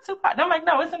like, "Is that Tupac?" I'm like,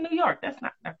 "No, it's in New York. That's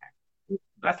not okay."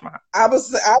 That's my. I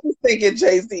was thinking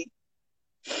Jay-Z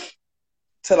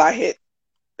till I hit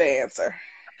the answer,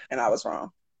 and I was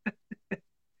wrong.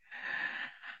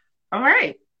 All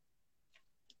right.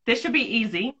 This should be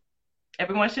easy.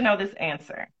 Everyone should know this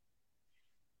answer.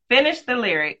 Finish the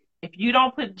lyric. If you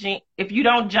don't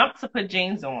jump to put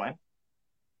jeans on,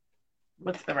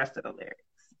 what's the rest of the lyrics?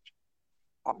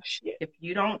 Oh shit. If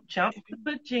you don't jump to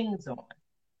put jeans on,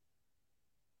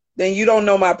 then you don't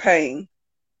know my pain.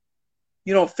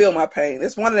 You don't feel my pain.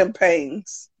 It's one of them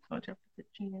pains. Don't jump to put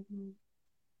jeans on.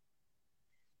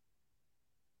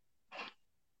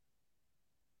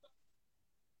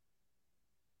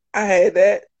 I had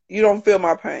that. You don't feel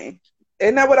my pain.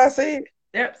 Isn't that what I said?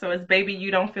 Yep. So it's baby, you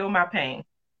don't feel my pain.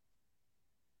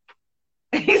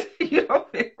 You don't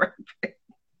feel my pain.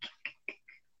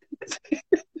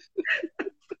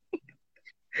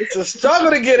 It's a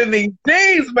struggle to get in these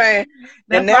jeans, man.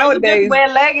 That's and nowadays, just wear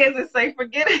leggings and say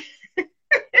forget it.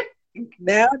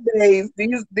 Nowadays,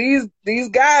 these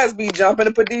guys be jumping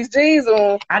to put these jeans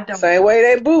on. I don't. Same way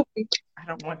they boopy. I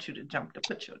don't want you to jump to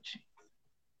put your jeans.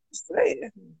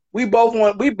 Saying. We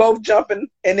both jumping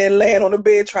and then laying on the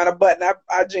bed trying to button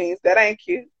our jeans. That ain't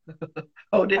cute.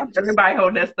 Everybody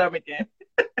hold their stomach in.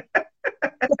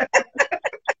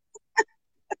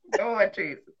 Go on,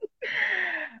 Jesus.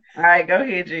 All right, go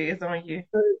ahead, G. It's on you.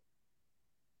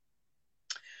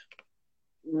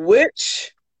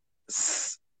 What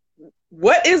is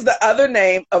the other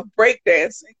name of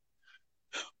breakdancing?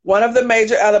 One of the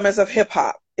major elements of hip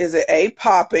hop. Is it A,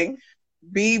 popping,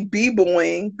 B,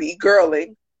 b-boying, B,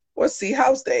 girling, or C,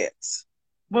 house dance?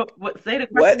 Say the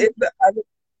question.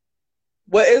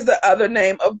 What is the other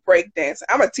name of breakdancing?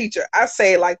 I'm a teacher. I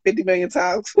say it like 50 million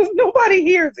times. Nobody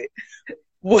hears it.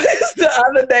 What is the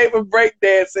other name of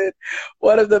breakdancing?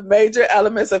 One of the major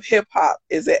elements of hip hop.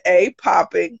 Is it A,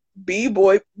 popping, B,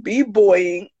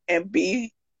 b-boying, and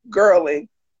B, girling,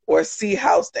 or C,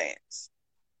 house dance?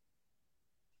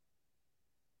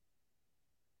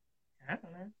 I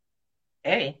don't know.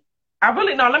 A.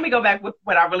 Let me go back with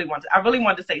what I really want to. I really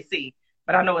wanted to say C,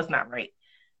 but I know it's not right.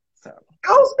 So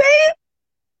House dance?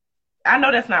 I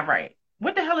know that's not right.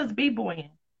 What the hell is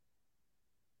b-boying?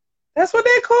 That's what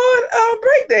they called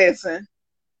breakdancing.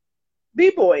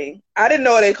 B-boying. I didn't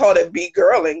know they called it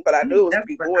B-girling, but I knew it was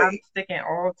B-boying. I'm sticking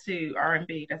all to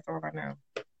R&B. That's all I know.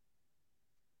 Oh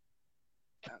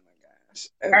my gosh.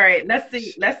 All right, let's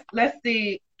see. Let's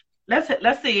see.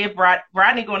 Let's see if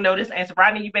Rodney gonna know this answer.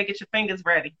 Rodney, you better get your fingers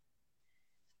ready.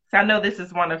 So I know this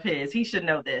is one of his. He should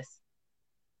know this.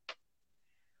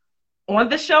 On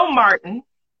the show Martin,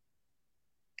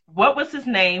 what was his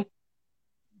name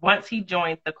once he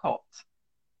joined the cult?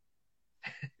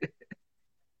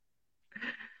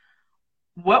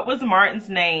 What was Martin's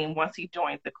name once he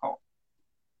joined the cult?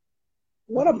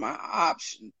 What are my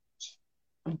options?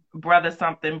 Brother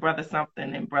something, and brother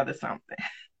something.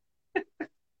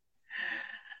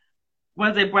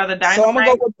 Was it Brother Dynamite? So I'm gonna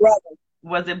go with brother.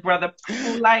 Was it Brother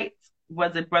Light?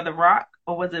 Was it Brother Rock?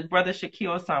 Or was it Brother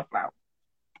Shaquille Sunflower?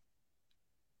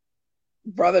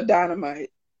 Brother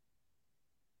Dynamite.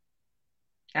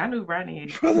 I knew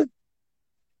Ronnie. Brother.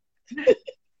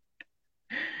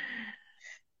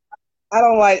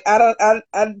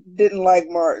 I didn't like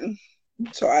Martin.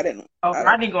 So I didn't. Oh,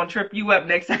 Ronnie gonna trip you up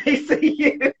next time he see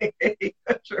you.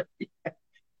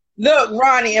 Look,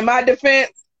 Ronnie, in my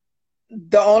defense,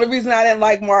 the only reason I didn't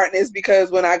like Martin is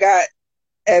because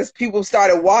as people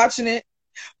started watching it.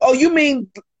 Oh, you mean,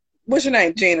 what's your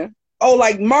name, Gina? Oh,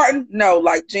 like Martin? No,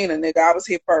 like Gina, nigga. I was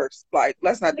here first. Like,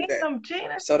 let's not do that.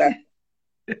 Gina. So that,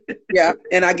 yeah.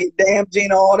 And I get damn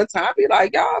Gina all the time. Be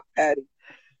like, y'all petty.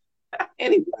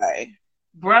 Anyway.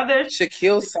 Brother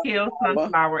Shaquille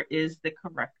Sunflower is the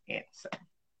correct answer.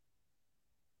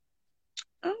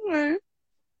 All right.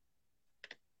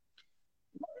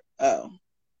 Oh.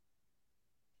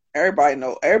 Everybody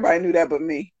knew that but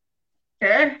me.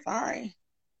 Okay. Sorry.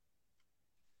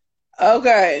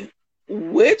 Okay.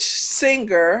 Which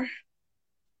singer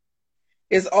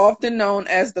is often known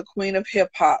as the Queen of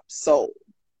Hip Hop Soul?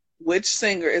 Which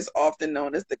singer is often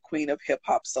known as the Queen of Hip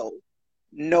Hop Soul?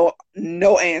 No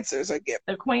answers are given.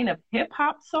 The Queen of Hip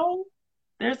Hop Soul?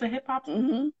 There's a hip hop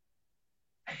soul?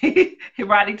 Mm-hmm.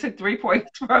 Roddy took 3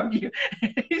 points from you.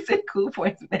 He said cool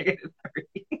points -3.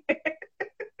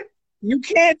 You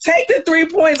can't take the 3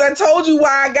 points. I told you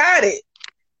why I got it.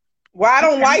 Why I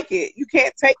don't like it. You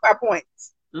can't take my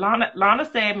points. Lana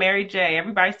said Mary J.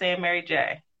 Everybody saying Mary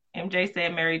J. MJ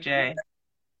said Mary J.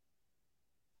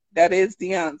 That is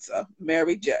the answer.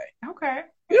 Mary J. Okay.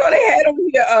 You know they had on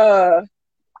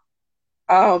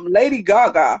here Lady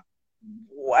Gaga.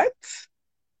 What?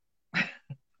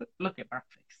 Look at my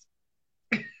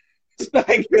face.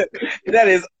 Like, that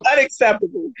is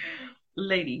unacceptable.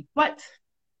 Lady, what?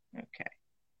 Okay.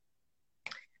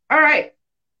 All right.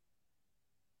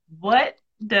 What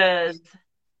does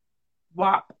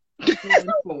WAP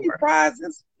stand for?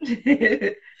 Prizes.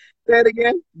 Say it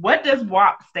again. What does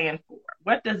WAP stand for?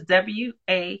 What does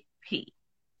W-A-P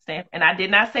stand for? And I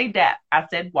did not say DAP. I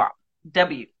said WAP.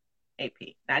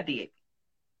 W-A-P, not D-A-P.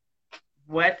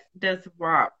 What does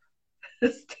WAP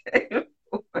stand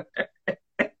for?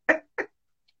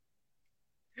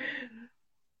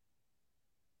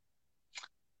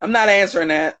 I'm not answering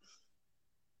that.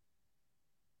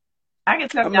 I can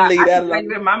tell you, I can tell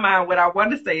you in my mind what I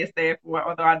want to say it stands for,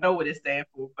 although I know what it stands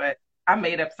for, but I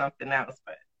made up something else,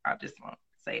 but I just won't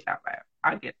say it out loud.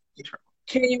 I'll get in trouble.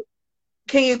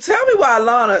 Can you tell me why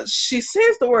Lana, she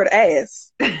says the word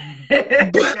ass? But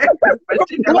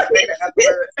she never say that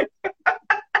word.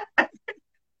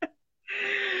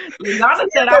 Lana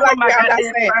said I want my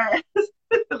goddamn prize.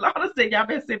 Lana said y'all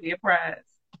better send me a prize.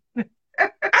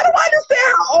 I don't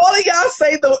understand how all of y'all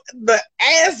say the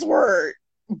ass word.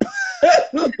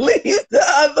 Leave the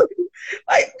other,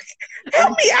 like,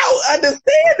 help me out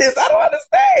understand this. I don't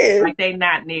understand. Like they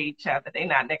not near each other. They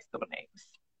not next door neighbors.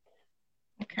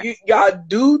 Okay. Y'all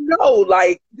do know,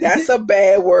 like, that's a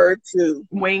bad word too.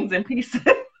 Wings and pieces.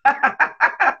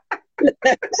 I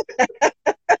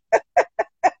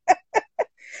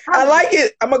like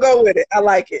it. I'm gonna go with it. I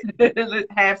like it.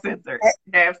 Half censored.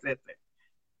 Half censored.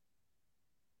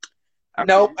 Okay.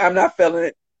 Nope, I'm not feeling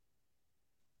it.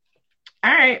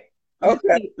 All right.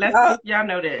 Okay. Let's see if y'all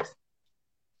know this.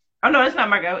 Oh no, it's not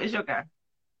my go. It's your guy.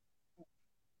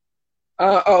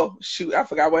 Oh shoot, I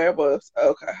forgot where it was.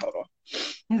 Okay, hold on.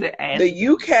 Is it ass? The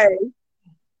UK.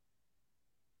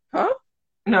 Huh?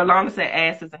 No, Lana said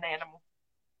ass is an animal.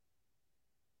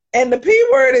 And the P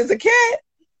word is a cat.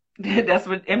 That's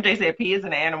what MJ said. P is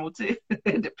an animal too.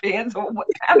 It depends on what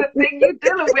kind of thing you're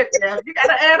dealing with now. You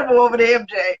got an animal over there,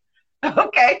 MJ.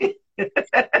 Okay.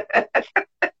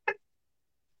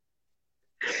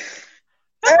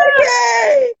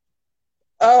 Okay.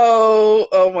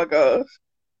 Oh my gosh.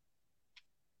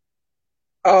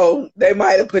 Oh, they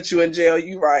might have put you in jail.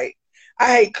 You right.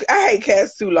 I hate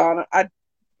cats too, Lana.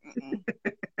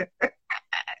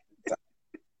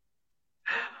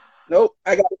 Nope.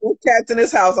 I got more cats in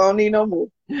this house. I don't need no more.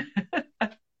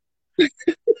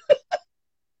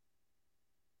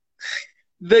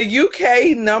 The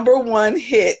UK #1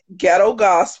 hit Ghetto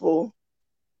Gospel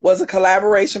was a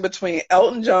collaboration between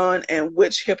Elton John and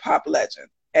which hip hop legend?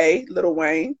 A. Lil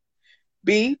Wayne.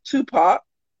 B. Tupac.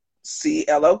 C.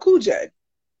 LL Cool J.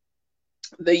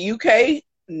 The UK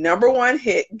 #1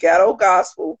 hit Ghetto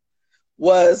Gospel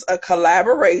was a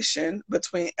collaboration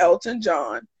between Elton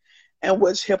John and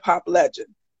which hip hop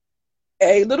legend?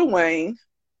 A. Lil Wayne.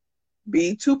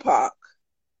 B. Tupac.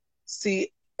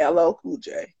 C. LL Cool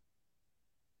J.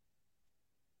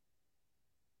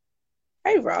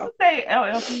 Hey, Rob. Say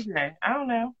LL Cool J. I don't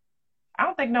know. I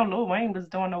don't think no Lil Wayne was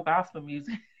doing no gospel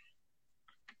music.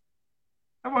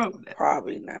 I'm hoping that.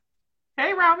 Probably not.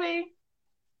 Hey, Robbie.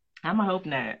 I'm hope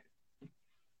not.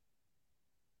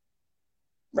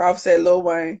 Ralph said Lil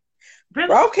Wayne. Really?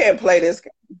 Ralph can't play this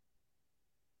game.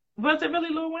 Was it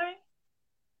really Lil Wayne?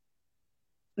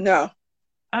 No.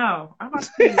 Oh, I'm about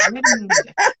to say, wait a minute.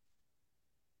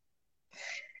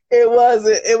 It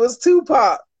wasn't. It was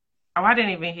Tupac. Oh, I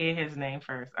didn't even hear his name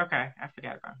first. Okay, I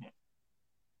forgot about him.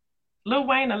 Lil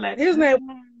Wayne, His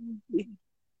name.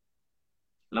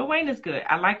 Lil Wayne is good.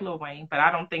 I like Lil Wayne, but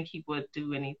I don't think he would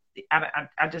do any.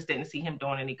 I just didn't see him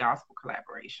doing any gospel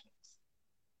collaborations.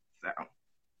 So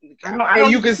I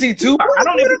don't you can see Tupac. I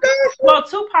don't even. Well,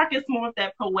 Tupac is more of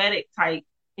that poetic type.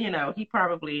 You know, he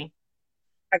probably.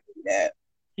 I get that.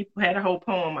 He had a whole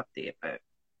poem up there, but.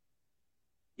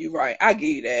 You're right. I get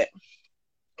you that.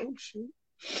 Oh shoot.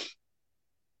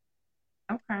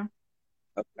 Okay.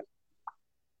 Okay.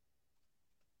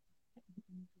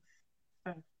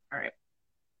 All right.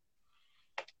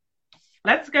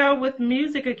 Let's go with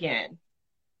music again.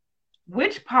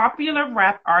 Which popular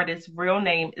rap artist's real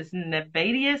name is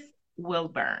Nayvadius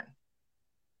Wilburn?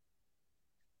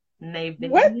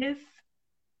 Nayvadius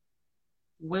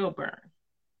Wilburn.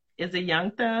 Is it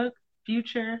Young Thug,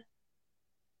 Future?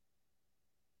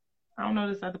 I don't know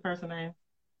this other person's name.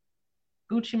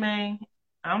 Gucci Mane.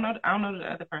 I don't know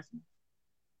the other person.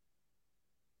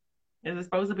 Is it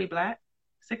supposed to be black?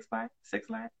 Six black? Six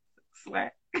black?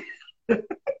 Slack? I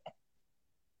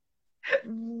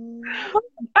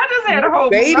just had a whole.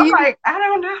 I'm like, I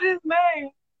don't know his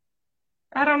name.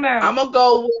 I don't know. I'm gonna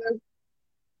go with.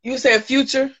 You said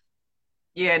Future.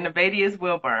 Yeah, Nayvadius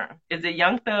Wilburn. Is it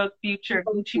Young Thug, Future,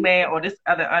 Gucci Mane, or this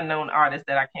other unknown artist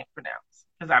that I can't pronounce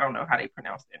because I don't know how they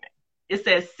pronounce their name? It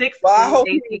says six. Well, I hope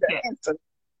you need the answer.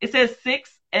 It says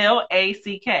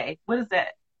 6LACK. What is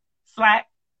that? Slack?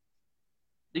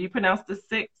 Do you pronounce the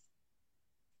 6?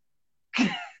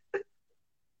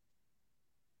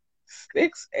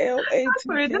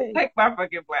 6LACK. Just take my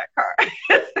fucking black card.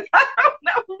 I don't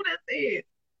know who this is.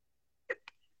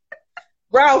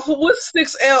 Ralph, what's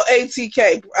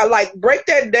 6LATK? I like break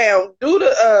that down. Do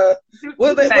the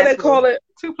what they call it?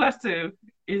 2 + 2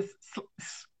 is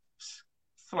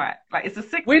slack. Like it's a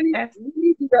 6. We need to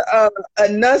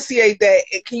enunciate that.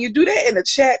 Can you do that in the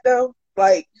chat though?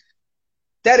 Like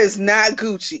that is not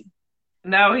Gucci.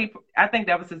 No, I think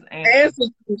that was his answer. Answer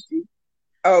Gucci.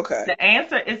 Okay. The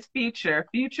answer is Future.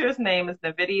 Future's name is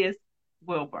Nayvadius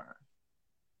Wilburn.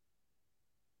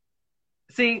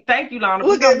 See, thank you, Lana.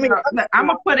 Look at me. I'm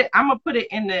gonna put it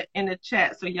in the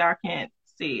chat so y'all can't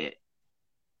see it.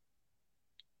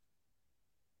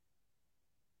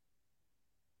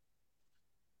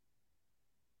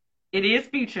 It is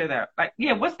Future though. Like,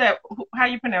 yeah, what's that? How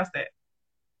you pronounce that?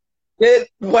 Wait,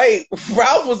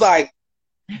 Ralph was like,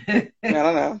 I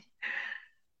don't know.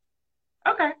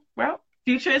 Okay, well,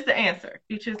 Future is the answer.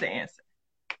 Future is the answer.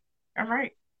 All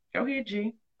right, go ahead,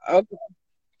 G. Okay.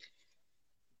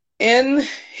 In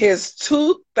his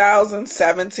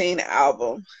 2017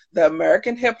 album, the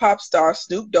American hip hop star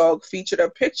Snoop Dogg featured a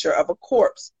picture of a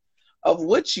corpse of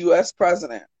which U.S.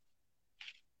 president?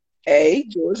 A.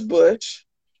 George Bush.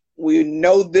 We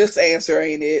know this answer,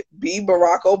 ain't it? B.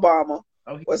 Barack Obama.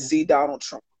 Or C. Donald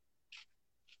Trump.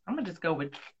 I'm going to just go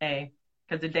with A,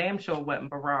 because the damn sure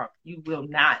wasn't Barack. You will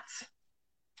not.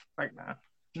 Right now.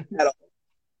 At all.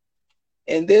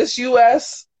 In this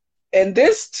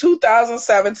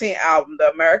 2017 album,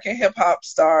 the American hip hop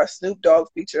star Snoop Dogg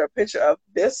featured a picture of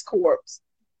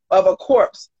a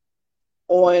corpse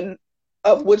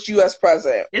of which U.S.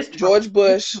 president? It's George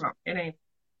Bush. It's Trump. It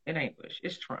ain't Bush.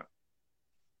 It's Trump.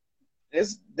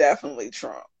 It's definitely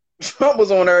Trump. Trump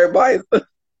was on everybody's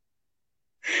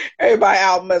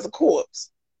album as a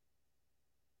corpse.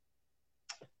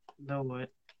 Lord.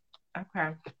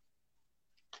 Okay.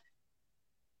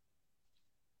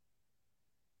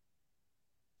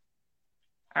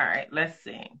 All right, let's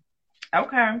see.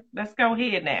 Okay, let's go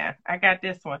ahead now. I got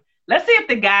this one. Let's see if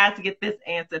the guys get this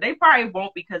answer. They probably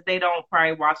won't because they don't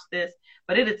probably watch this,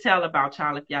 but it'll tell about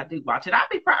y'all if y'all do watch it. I'd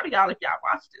be proud of y'all if y'all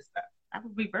watch this stuff. I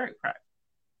would be very proud.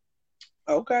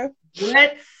 Okay.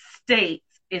 What state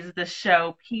is the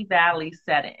show P-Valley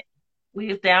set in?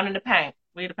 We is down in the paint.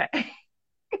 We in the paint.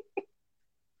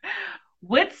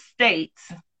 What state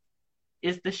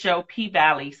is the show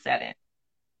P-Valley set in?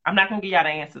 I'm not gonna give y'all the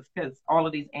answers because all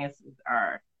of these answers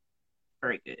are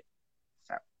very good.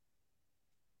 So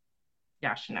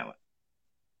y'all should know it.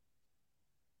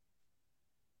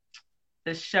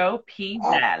 The show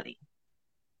P-Valley.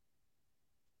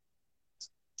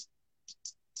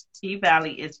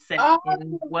 P-Valley is set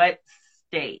in what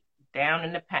state? Down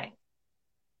in the paint.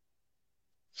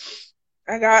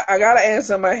 I got an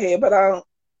answer in my head, but I don't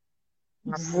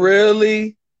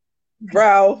really,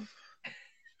 Ralph.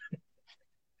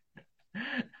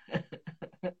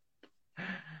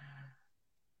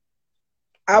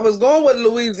 I was going with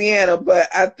Louisiana, but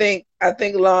I think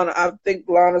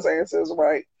Lana's answer is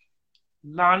right.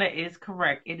 Lana is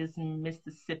correct. It is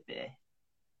Mississippi.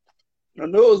 I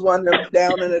knew it was one of them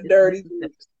down in the dirty.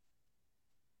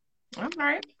 All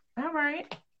right.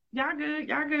 Y'all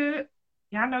good.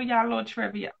 Y'all know y'all little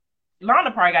trivia.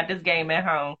 Lana probably got this game at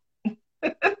home.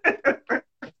 She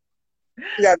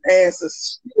got the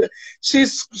answers.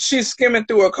 She's skimming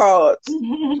through her cards.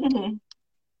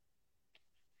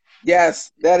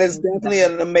 Yes, that is definitely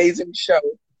an amazing show.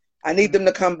 I need them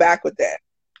to come back with that.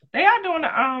 They are doing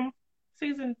a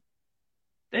season.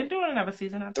 They're doing another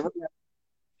season. I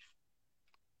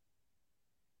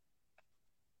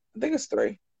think it's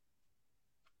 3.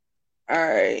 All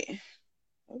right.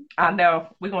 I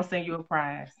know. We're gonna send you a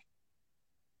prize.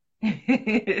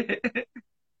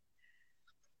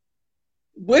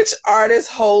 Which artist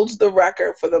holds the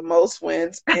record for the most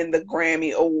wins in the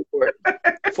Grammy Award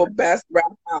for Best Rap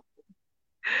Album?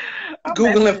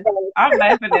 I'm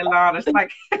laughing at Lana. It's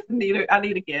like I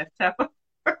need a guess.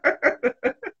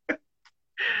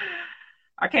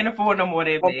 I can't afford no more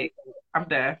that big. I'm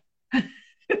done.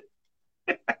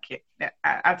 I can't.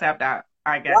 I tapped out.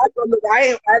 I guess.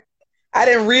 I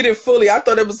didn't read it fully. I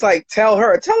thought it was like tell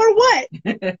her what.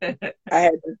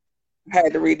 I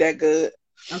had to read that good.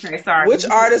 Okay, sorry. Which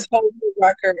artist holds the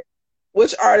record?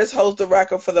 Which artist holds the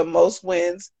record for the most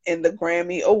wins in the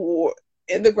Grammy Award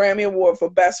for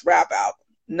Best Rap Album?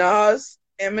 Nas,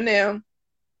 Eminem,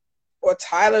 or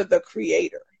Tyler the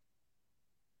Creator?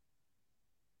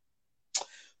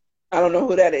 I don't know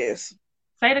who that is.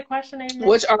 Say the question again.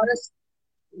 Which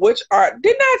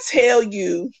didn't I tell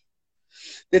you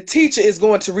the teacher is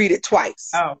going to read it twice?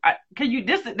 Oh,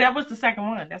 that was the second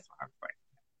one. That's why I'm right.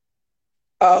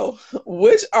 Oh,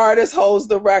 which artist holds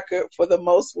the record for the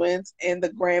most wins in the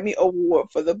Grammy Award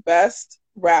for the Best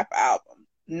Rap Album?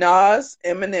 Nas,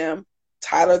 Eminem,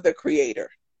 Tyler the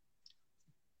Creator.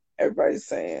 Everybody's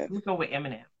saying. I'm gonna go with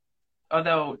Eminem.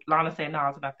 Although Lana said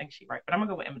Nas, and I think she's right, but I'm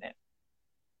gonna go with Eminem.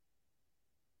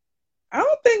 I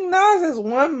don't think Nas has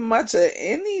won much of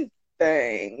anything.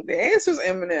 The answer is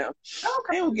Eminem.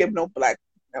 Okay. He don't give no black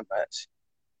that much.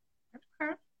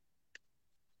 Okay.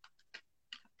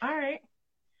 All right.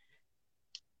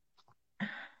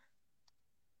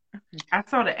 I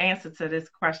saw the answer to this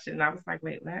question and I was like,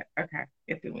 wait, what? Okay,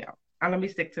 it threw me off. Let me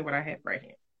stick to what I have right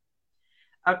here.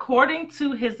 According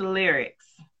to his lyrics,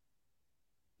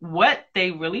 what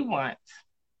they really want,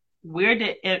 where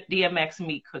did DMX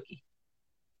meet Cookie?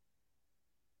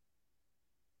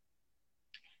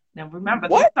 Now remember,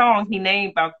 this song he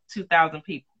named about 2,000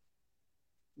 people.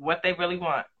 What They Really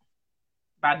Want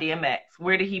by DMX.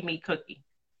 Where did he meet Cookie?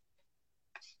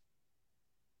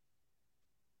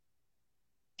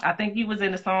 I think he was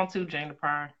in the song too, Jane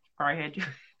Pryor. Probably had you.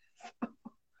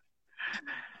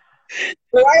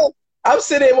 I'm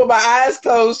sitting with my eyes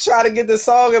closed trying to get the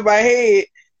song in my head.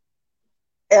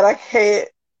 And I can't.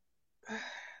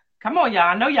 Come on, y'all.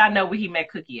 I know y'all know where he met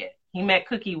Cookie at. He met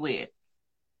Cookie with.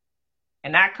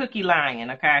 And not Cookie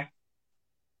lying, okay?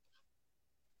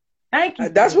 Thank you.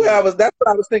 That's what I was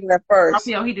thinking at first. I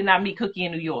feel he did not meet Cookie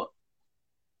in New York.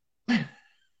 Dude,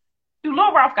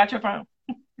 Lil Ralph got your phone.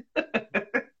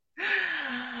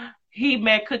 He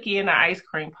met Cookie in the ice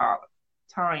cream parlor.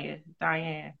 Tanya,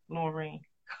 Diane, Noreen.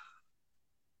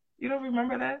 You don't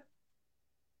remember that?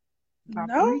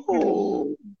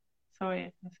 No. So yeah,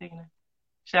 let's see.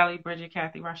 Shelly, Bridget,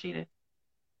 Kathy, Rashida,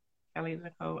 Kelly,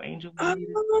 Nicole, Angel,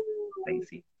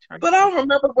 Stacey. But I don't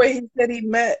remember where he said he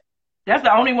met. That's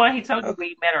the only one he told you where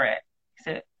he met her at. He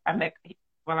said, I met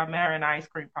her in the ice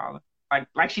cream parlor.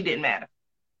 Like she didn't matter.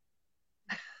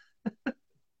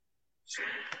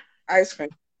 Ice cream.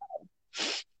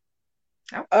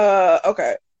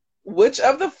 Okay. Which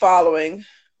of the following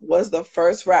was the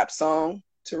first rap song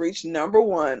to reach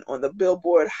 #1 on the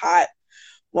Billboard Hot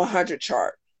 100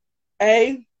 chart?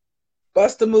 A.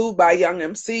 Bust a Move by Young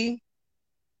MC.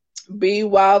 B.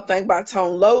 Wild Thing by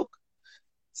Tone Loc.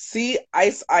 C.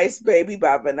 Ice Ice Baby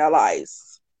by Vanilla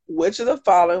Ice. Which of the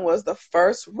following was the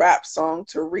first rap song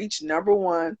to reach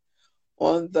 #1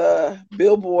 on the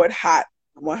Billboard Hot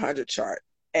 100 chart?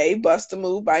 A. Bust a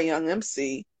Move by Young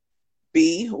MC.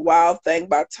 B. Wild Thing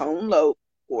by Tone Loc.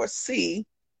 Or C.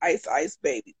 Ice Ice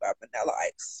Baby by Vanilla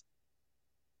Ice.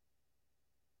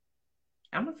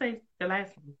 I'm gonna say the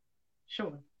last one.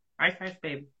 Sure. Ice Ice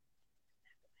Baby.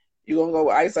 You gonna go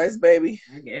with Ice Ice Baby?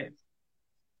 I guess.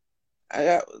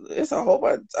 It's a whole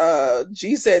bunch.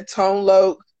 G said Tone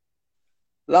Loc.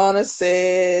 Lana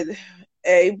said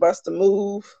A. Bust a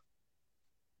Move.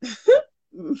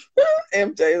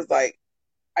 MJ is like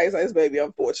Ice Ice Baby.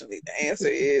 Unfortunately, the answer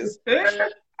is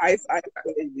Ice Ice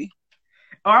Baby.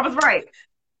 Oh, I was right.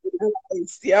 Vanilla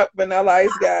Ice. Yep, Vanilla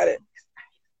Ice got it.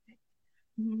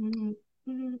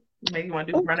 Maybe you want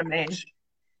to do Running Man.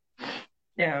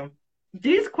 Yeah.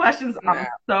 These questions are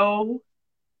so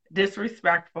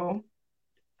disrespectful,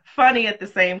 funny at the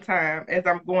same time. As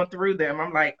I'm going through them,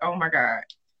 I'm like, oh my God.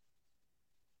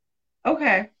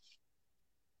 Okay.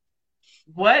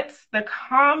 What's the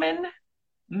common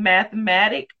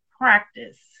mathematic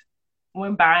practice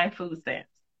when buying food stamps?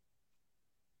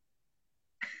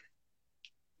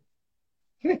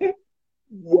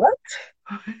 What?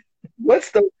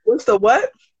 What's the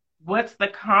what? What's the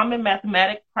common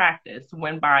mathematic practice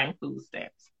when buying food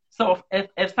stamps? So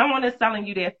if someone is selling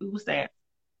you their food stamps,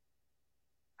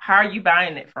 how are you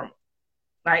buying it from them?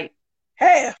 Like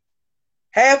half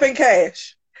in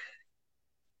cash.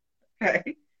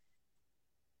 Okay.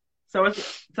 So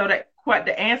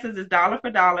the answers is dollar for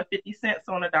dollar, 50 cents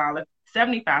on a dollar,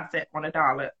 75 cents on a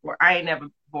dollar, or I ain't never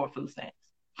bought food stamps.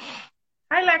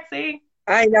 Hi Lexi.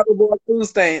 I ain't never bought food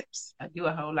stamps. I do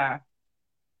a whole lot.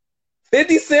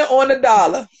 50 cents on the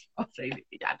dollar. I'll say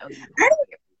I know you.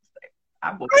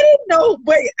 I didn't know.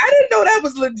 Wait, I didn't know that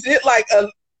was legit. Like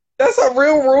that's a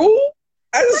real rule.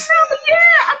 Yeah,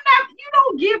 I'm not. You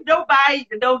don't give nobody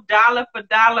no dollar for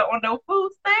dollar on no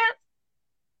food stamps.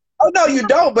 Oh no, you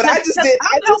don't. But I just did.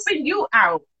 I'm helping you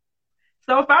out.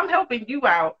 So if I'm helping you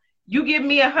out, you give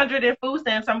me 100 in food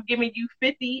stamps. I'm giving you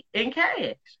 50 in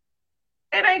cash.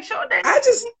 It ain't sure that. I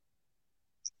just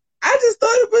thought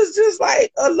it was just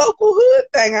like a local hood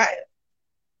thing.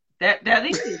 That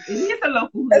is. It is a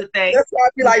local hood thing. That's why I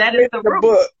be like, that is the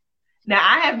book. Now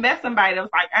I have met somebody that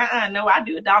was like, no, I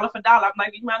do a dollar for dollar. I'm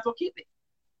like, you might as well keep it.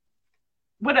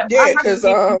 Whatever. Yeah, because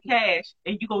give you cash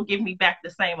and you gonna give me back the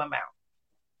same amount.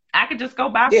 I could just go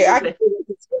buy food. Yeah,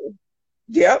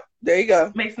 yep, there you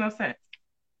go. Makes no sense.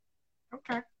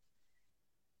 Okay.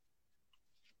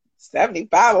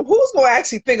 75. Who's gonna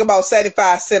actually think about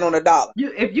 75 cents on a dollar?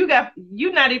 You're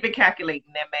not even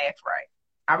calculating that math right.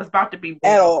 I was about to be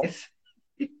at all.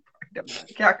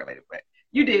 Calculated, but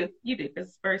you do. Because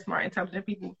it's very smart, intelligent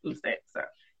people with food stamps. So,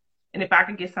 and if I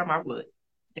could get some, I would.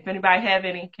 If anybody have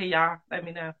any, can y'all let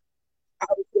me know? I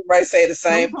was right say the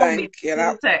same thing. You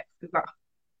know. Text.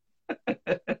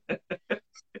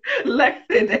 Lex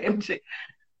and MJ.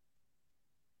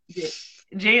 Yeah.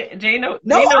 Gina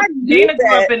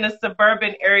grew up in the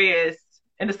suburban areas,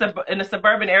 in the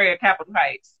suburban area of Capitol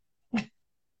Heights.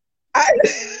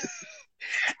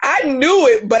 I knew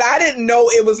it, but I didn't know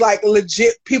it was like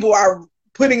legit. People are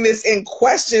putting this in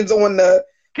questions on a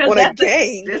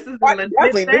game. This is a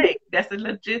legit thing. That's a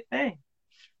legit thing.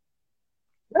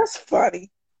 That's funny.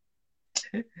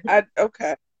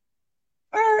 Okay.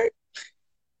 All right.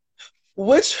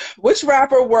 Which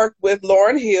rapper worked with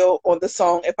Lauryn Hill on the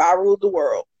song "If I Ruled the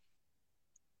World"?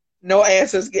 No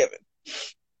answers given.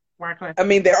 Wyclef. I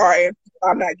mean, there are answers.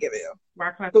 I'm not giving them.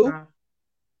 Wyclef. Who?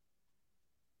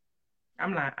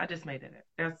 I'm not. I just made it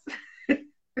up. That's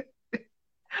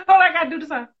all I gotta do. The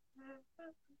song.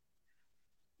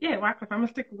 Yeah, Wyclef. I'm gonna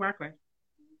stick with Wyclef.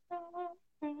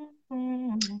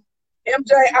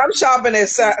 MJ, I'm shopping at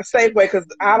Safeway because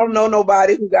I don't know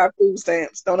nobody who got food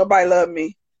stamps. Don't nobody love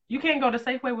me. You can't go to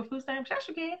Safeway with food stamps. Yes,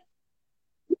 you can.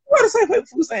 You can go to Safeway with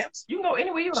food stamps. You can go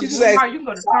anywhere you want. You can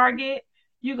go to Target.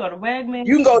 You can go to Wegmans.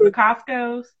 You can go to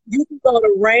Costco's. You can go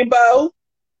to Rainbow.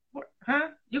 Huh?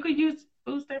 You can use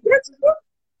food stamps.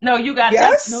 No, you got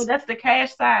that's the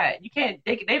cash side. You can't.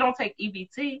 They don't take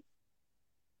EBT.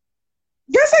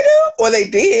 Yes, they do. Or they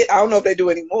did. I don't know if they do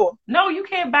anymore. No, you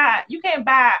can't buy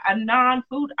a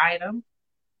non-food item.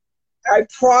 I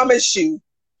promise you.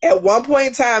 At one point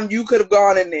in time, you could have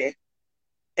gone in there,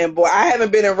 and boy, I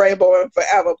haven't been in Rainbow in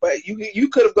forever, but you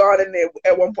could have gone in there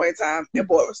at one point in time and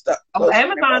bought stuff. Oh,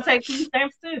 Amazon takes food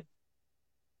stamps too.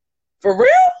 For real?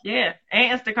 Yeah,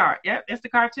 and Instacart. Yep,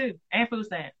 Instacart too, and food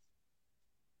stamps.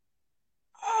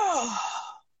 Oh,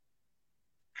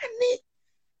 I need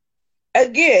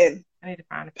again. I need to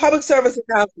find it. Public service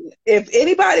announcement. If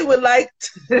anybody would like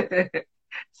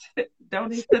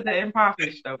donate to the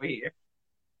impoverished over here.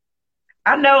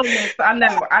 I know this. I know.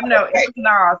 It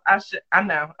was Nas. I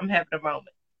know. I'm having a moment.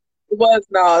 it was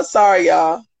no, sorry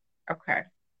y'all. Okay.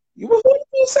 Who did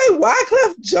you say?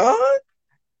 Wyclef Jean?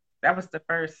 That was the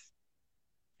first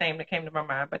name that came to my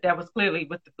mind, but that was clearly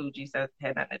with the Fugees, so it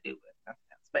had nothing to do with nothing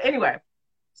else. But anyway.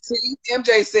 See,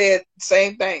 MJ said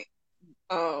same thing.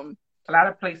 A lot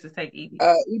of places take EBT.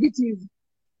 EBT.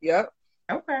 Yep.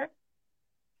 Okay.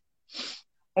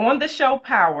 On the show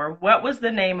Power, what was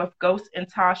the name of Ghost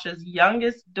and Tasha's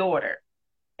youngest daughter,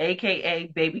 aka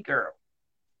baby girl?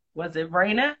 Was it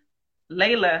Raina,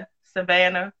 Layla,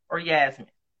 Savannah, or Yasmin?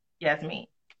 Yasmin.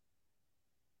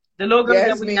 The little girl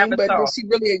that we never but saw. does she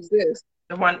really exist?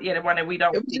 The one that we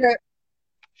don't see.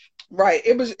 Right.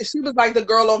 She was like the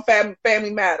girl on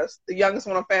Family Matters, the youngest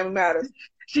one on Family Matters.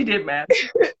 She did matter.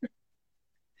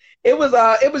 It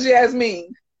was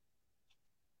Yasmin.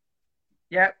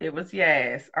 Yep, it was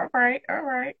Yas. All right.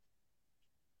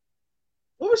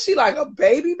 What was she, like a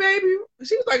baby?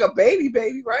 She was like a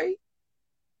baby, right?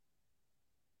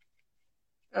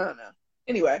 I don't know.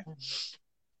 Anyway.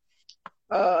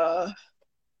 The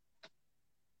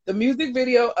music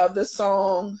video of the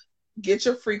song Get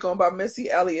Your Freak On by Missy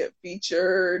Elliott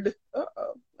featured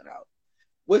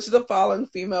which of the following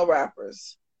female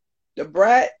rappers? Da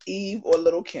Brat, Eve, or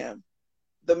Lil' Kim?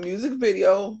 The music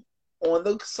video on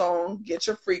the song Get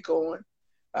Your Freak On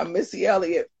by Missy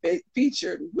Elliott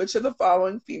featured which of the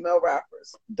following female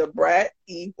rappers? Da Brat,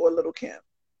 Eve, or Lil' Kim?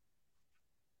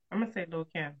 I'm going to say Lil'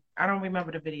 Kim. I don't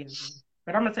remember the video,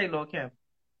 but I'm going to say Lil' Kim.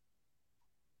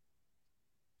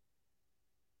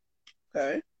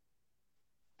 Okay.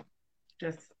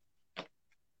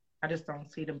 I just don't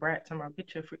see the Brat talking about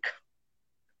Get Your Freak On.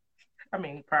 I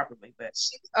mean, probably, but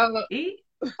Eve?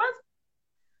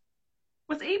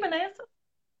 Was Eve an answer?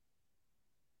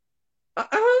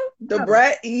 Da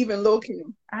Brat, Eve, and Lil'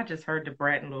 Kim. I just heard Da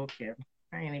Brat and Lil' Kim.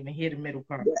 I ain't even hear the middle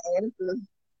part. The answer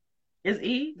is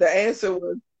Eve. The answer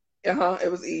was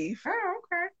it was Eve. Oh,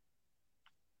 okay.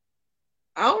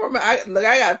 I don't remember.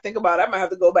 I gotta think about it. I might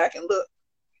have to go back and look.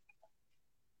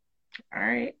 All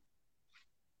right.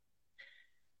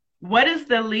 What is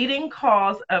the leading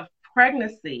cause of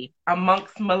pregnancy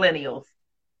amongst millennials?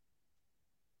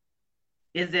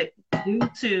 Is it due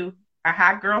to a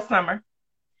hot girl summer,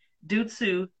 due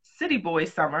to city boy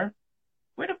summer?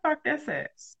 Where the fuck that's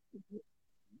at?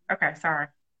 Okay, sorry.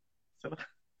 So just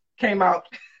came up.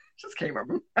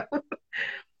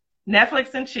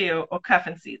 Netflix and chill or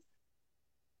cuffing season?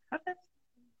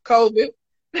 COVID.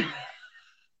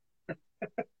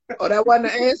 Oh, that wasn't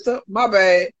the answer? My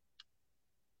bad.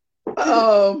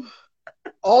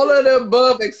 All of the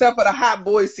above except for the hot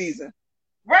boy season.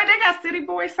 Right, they got city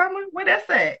boy summer. Where that's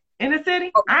at? In the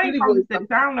city? Oh, I ain't from the city,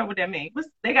 so I don't know what that means.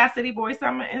 They got city boy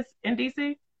summer in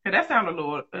DC? Cause that sounded a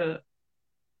little.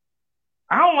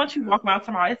 I don't want you walking around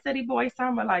tomorrow. It's city boy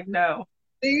summer. Like no.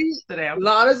 See,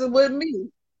 Lana's with me.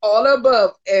 All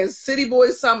above, and city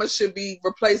boy summer should be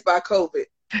replaced by COVID.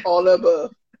 All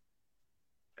above.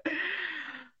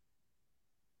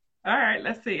 All right,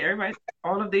 let's see. Everybody,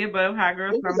 all of the above. Hot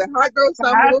girl summer. Hot girl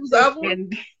summer. What was the other one?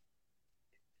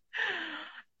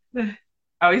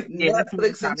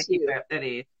 That's trying to keep up. That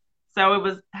is. So it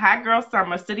was hot girl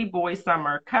summer, city boy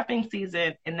summer, cuffing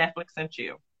season, and Netflix and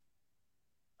chill.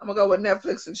 I'm gonna go with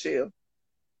Netflix and chill.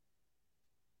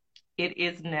 It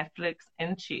is Netflix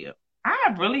and chill. I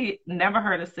have really never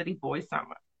heard of city boy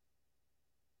summer.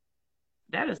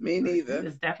 That is me neither.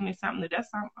 It's definitely something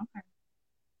that's something. Okay.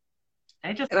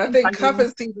 And I think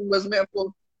cuffing season was meant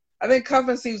for. I think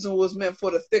cuffing season was meant for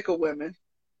the thicker women.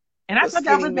 And I thought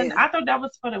that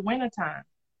was for the winter time.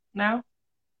 No,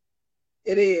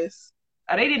 it is.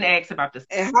 Oh, they didn't ask about this.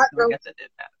 And hot girl.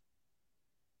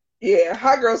 Yeah,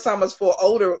 hot girl summer's for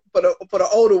the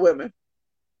older women.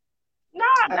 No,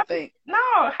 I think no.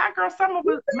 Hot girl summer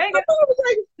was Megan.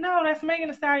 No, that's Megan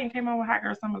Thee Stallion came on with hot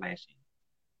girl summer last year.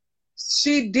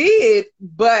 She did,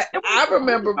 but I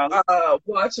remember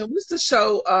watching. What's the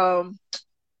show?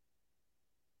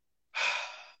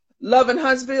 Love and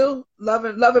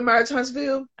Marriage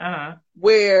Huntsville.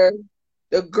 Where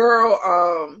the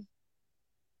girl,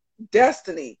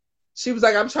 Destiny, she was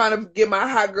like, "I'm trying to get my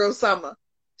hot girl summer."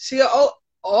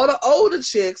 All the older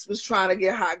chicks was trying to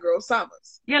get hot girl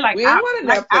summers. Yeah, like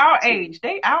our age.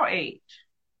 They our age.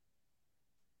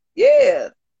 Yeah.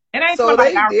 It ain't so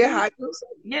they did hot girl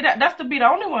summer. Yeah, that's to be the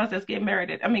only ones that's getting married.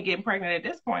 Getting pregnant at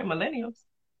this point, millennials.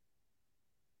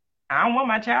 I don't want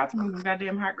my child to move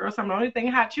goddamn hot girl summer. The only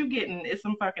thing hot you getting is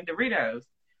some fucking Doritos.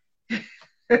 You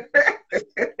ain't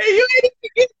even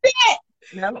get that.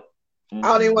 No. I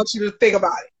don't even want you to think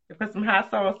about it. Put some hot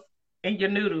sauce in your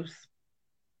noodles.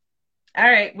 All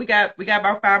right, we got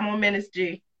about 5 more minutes,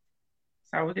 G.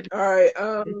 So we could. All right.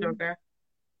 Okay.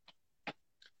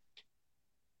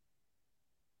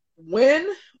 When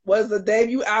was the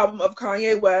debut album of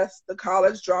Kanye West, The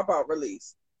College Dropout,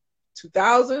 released?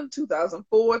 2000,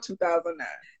 2004, 2009.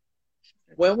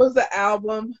 When was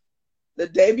the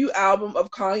debut album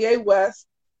of Kanye West,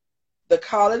 The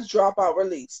College Dropout,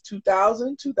 released?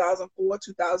 2000, 2004,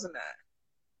 2009.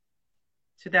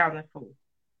 2004.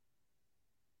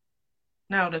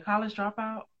 No, The College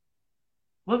Dropout.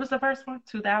 What was the first one?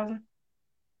 2000?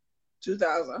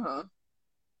 2000, huh?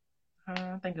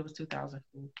 I think it was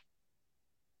 2004.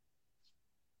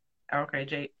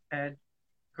 Okay,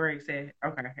 Greg said,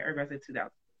 okay, everybody said 2000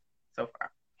 so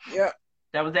far. Yep.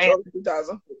 That was the answer.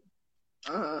 2004.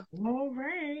 Uh-huh. All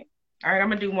right. All right, I'm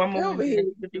going to do one more. Over here.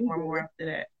 Do one more after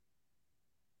that.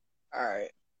 All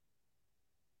right.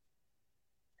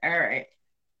 All right.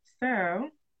 So,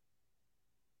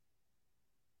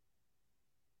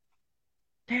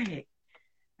 dang it.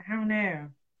 I don't know.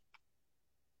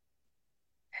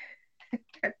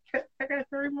 I got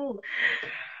 3 more.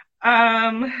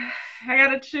 I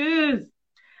gotta choose.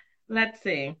 Let's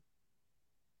see.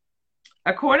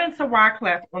 According to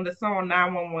Wyclef on the song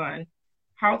 911,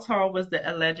 how tall was the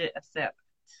alleged assailant?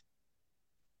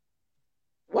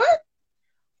 What?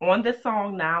 On the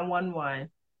song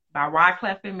 911 by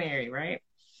Wyclef and Mary, right?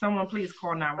 Someone please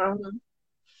call 911. Uh-huh.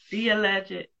 The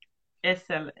alleged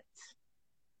assailant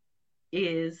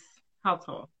is how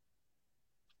tall?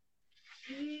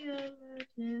 The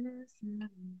alleged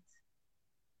assailant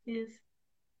is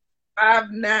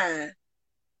 5'9".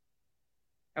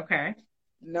 okay.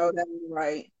 No, that ain't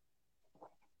right.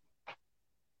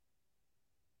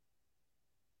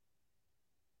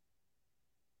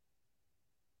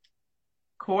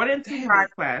 According to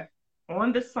Wyclef,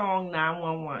 on the song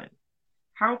 911,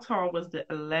 how tall was the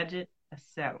alleged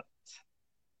assailant?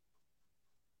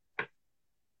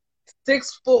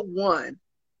 6'1".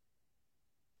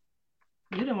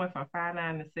 You done went from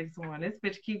 5'9" to 6'1". This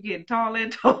bitch keep getting taller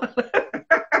and taller.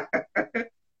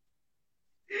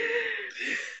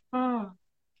 Oh.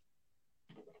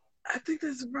 I think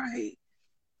that's right.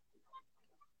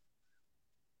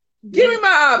 Give me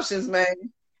my options,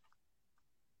 man.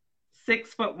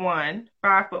 6'1",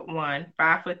 5'1",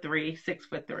 5'3",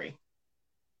 6'3".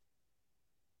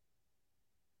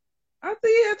 I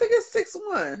think it's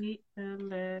 6'1". The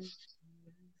alleged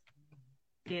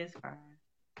is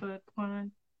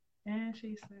 5'1", and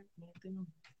she said nothing.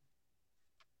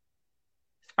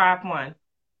 It's 5'1".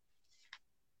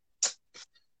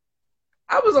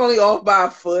 I was only off by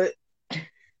a foot.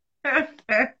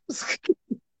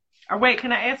 Oh, wait,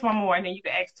 can I ask one more and then you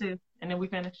can ask 2 and then we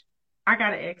finish? I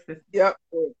gotta ask this. Yep.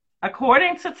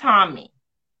 According to Tommy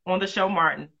on the show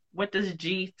Martin, what does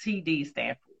GTD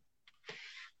stand for?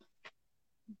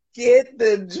 Get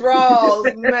the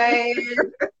draws, man.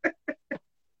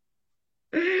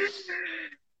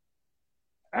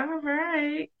 All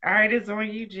right. All right, it's on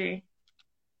you, G.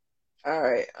 All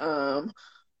right. Oh,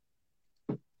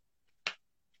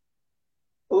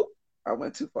 I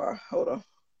went too far. Hold on.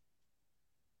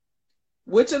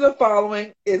 Which of the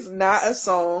following is not a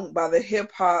song by the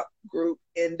hip hop group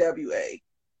NWA?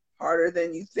 Harder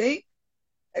Than You Think,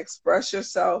 Express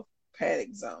Yourself,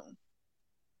 Panic Zone.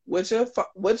 Which of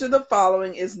the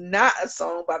following is not a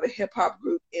song by the hip hop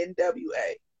group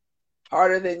NWA?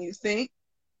 Harder Than You Think,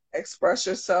 Express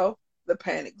Yourself, The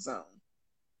Panic Zone.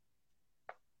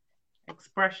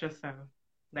 Express Yourself.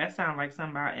 That sounds like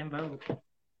something about En Vogue.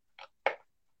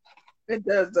 It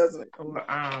does, doesn't it? Or,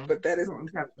 but that is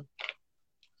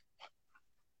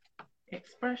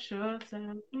Express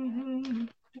Yourself. Mm-hmm.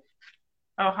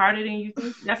 Oh, Harder Than You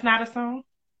Think? That's not a song?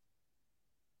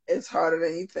 It's Harder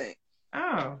Than You Think.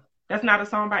 Oh, that's not a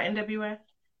song by NWA?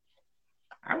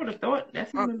 I would have thought that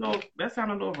sounded a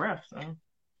little rough. So.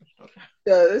 Okay.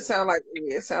 Yeah, it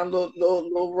sounds a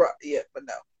little rough. Yeah, but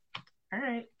no. All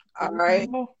right. All right.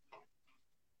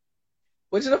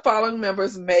 Which of the following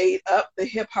members made up the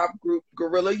hip hop group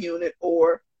Gorilla Unit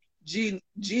or G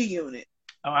Unit?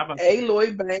 Oh, I'm A.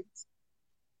 Lloyd Banks.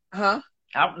 Huh?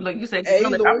 Look, you said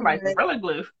Gorilla. I'm like Gorilla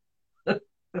Glue.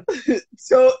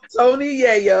 So Tony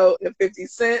Yayo and 50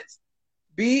 Cent.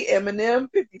 B. Eminem,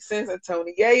 50 Cent and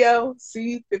Tony Yayo.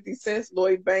 C. 50 Cent,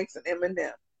 Lloyd Banks, and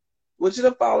Eminem. Which of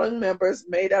the following members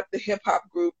made up the hip hop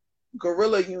group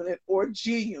Gorilla Unit or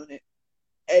G Unit?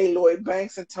 A. Lloyd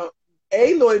Banks, Tony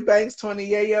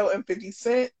Yayo, and 50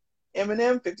 Cent.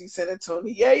 Eminem, 50 Cent, and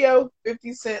Tony Yayo.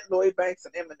 50 Cent, Lloyd Banks,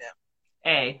 and Eminem.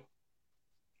 A.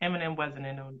 Eminem wasn't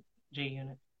in no G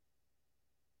Unit.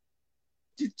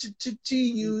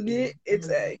 G Unit. It's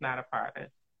A. Not a part of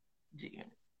G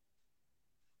Unit.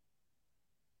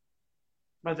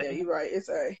 Was it? Yeah, you're right. It's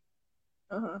A.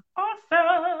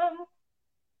 Awesome.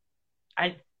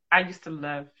 I used to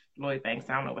love Lloyd Banks.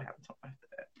 I don't know what happened to him after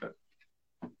that, but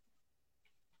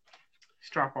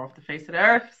just drop off the face of the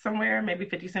earth somewhere. Maybe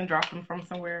 50 Cent dropped him from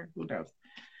somewhere. Who knows?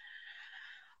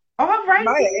 All right.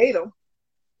 Maya ate him.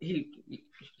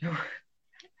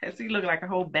 Does he look like a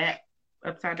whole bat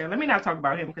upside down? Let me not talk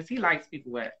about him because he likes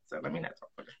people wet. So let me not talk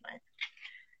about his name.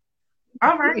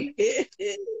 All right.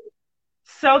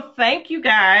 So thank you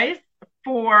guys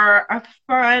for a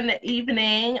fun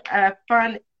evening, a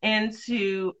fun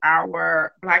into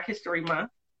our Black History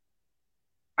Month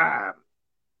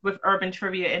with urban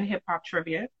trivia and hip hop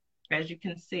trivia. As you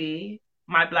can see,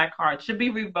 my black card should be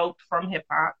revoked from hip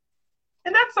hop,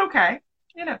 and that's okay.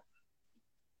 You know,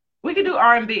 we could do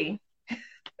R&B.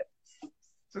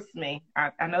 Just me.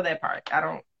 I know that part. I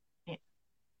don't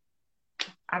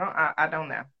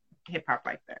know hip hop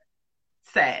like that.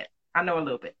 Sad. I know a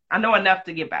little bit. I know enough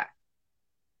to get by.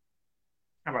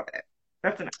 How about that?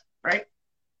 That's enough, right?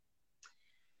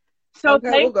 So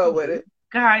okay, we'll go with it.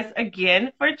 Guys,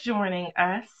 again, for joining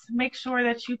us. Make sure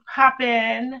that you pop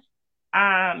in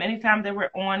anytime that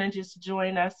we're on and just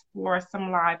join us for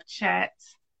some live chat.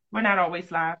 We're not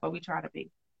always live, but we try to be.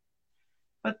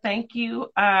 But thank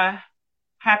you.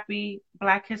 Happy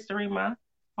Black History Month.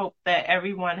 Hope that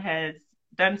everyone has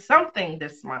done something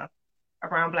this month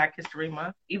around Black History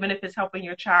Month, even if it's helping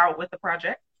your child with the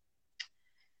project.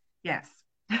 Yes.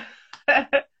 Did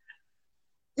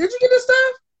you get this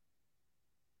stuff?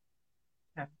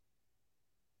 No.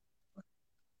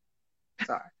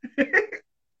 Sorry.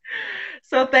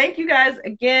 So thank you guys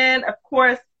again. Of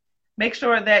course, make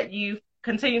sure that you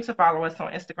continue to follow us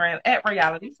on Instagram at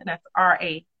Realities, and that's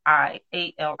RAIALITIES.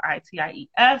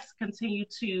 Continue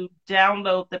to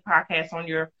download the podcast on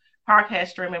your podcast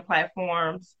streaming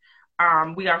platforms.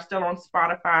 We are still on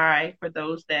Spotify. For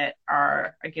those that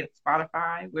are against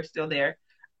Spotify, we're still there.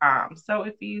 So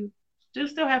if you do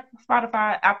still have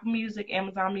Spotify, Apple Music,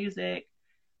 Amazon Music,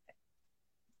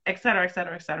 et cetera,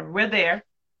 we're there.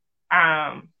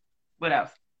 What else?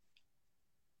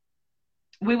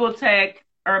 We will tag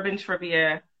Urban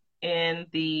Trivia on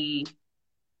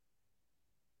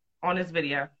this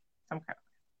video. I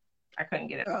couldn't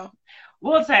get it. Oh.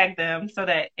 We'll tag them so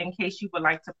that in case you would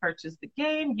like to purchase the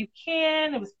game, you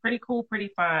can. It was pretty cool, pretty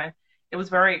fun. It was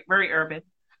very, very urban.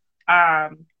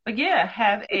 But yeah,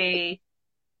 have a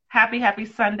happy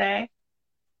Sunday.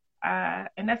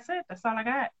 And that's it. That's all I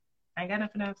got. I ain't got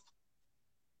nothing else.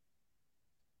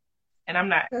 And I'm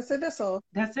not. That's it. That's all.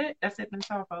 That's it. That's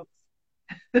all, folks.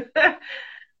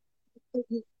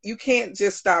 You can't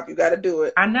just stop. You got to do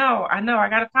it. I know. I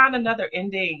got to find another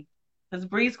ending because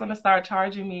Bree's going to start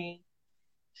charging me.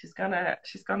 She's gonna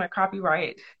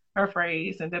copyright her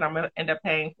phrase, and then I'm gonna end up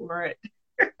paying for it.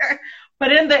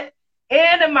 But in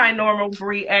my normal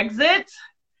Bree exit.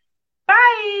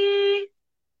 Bye.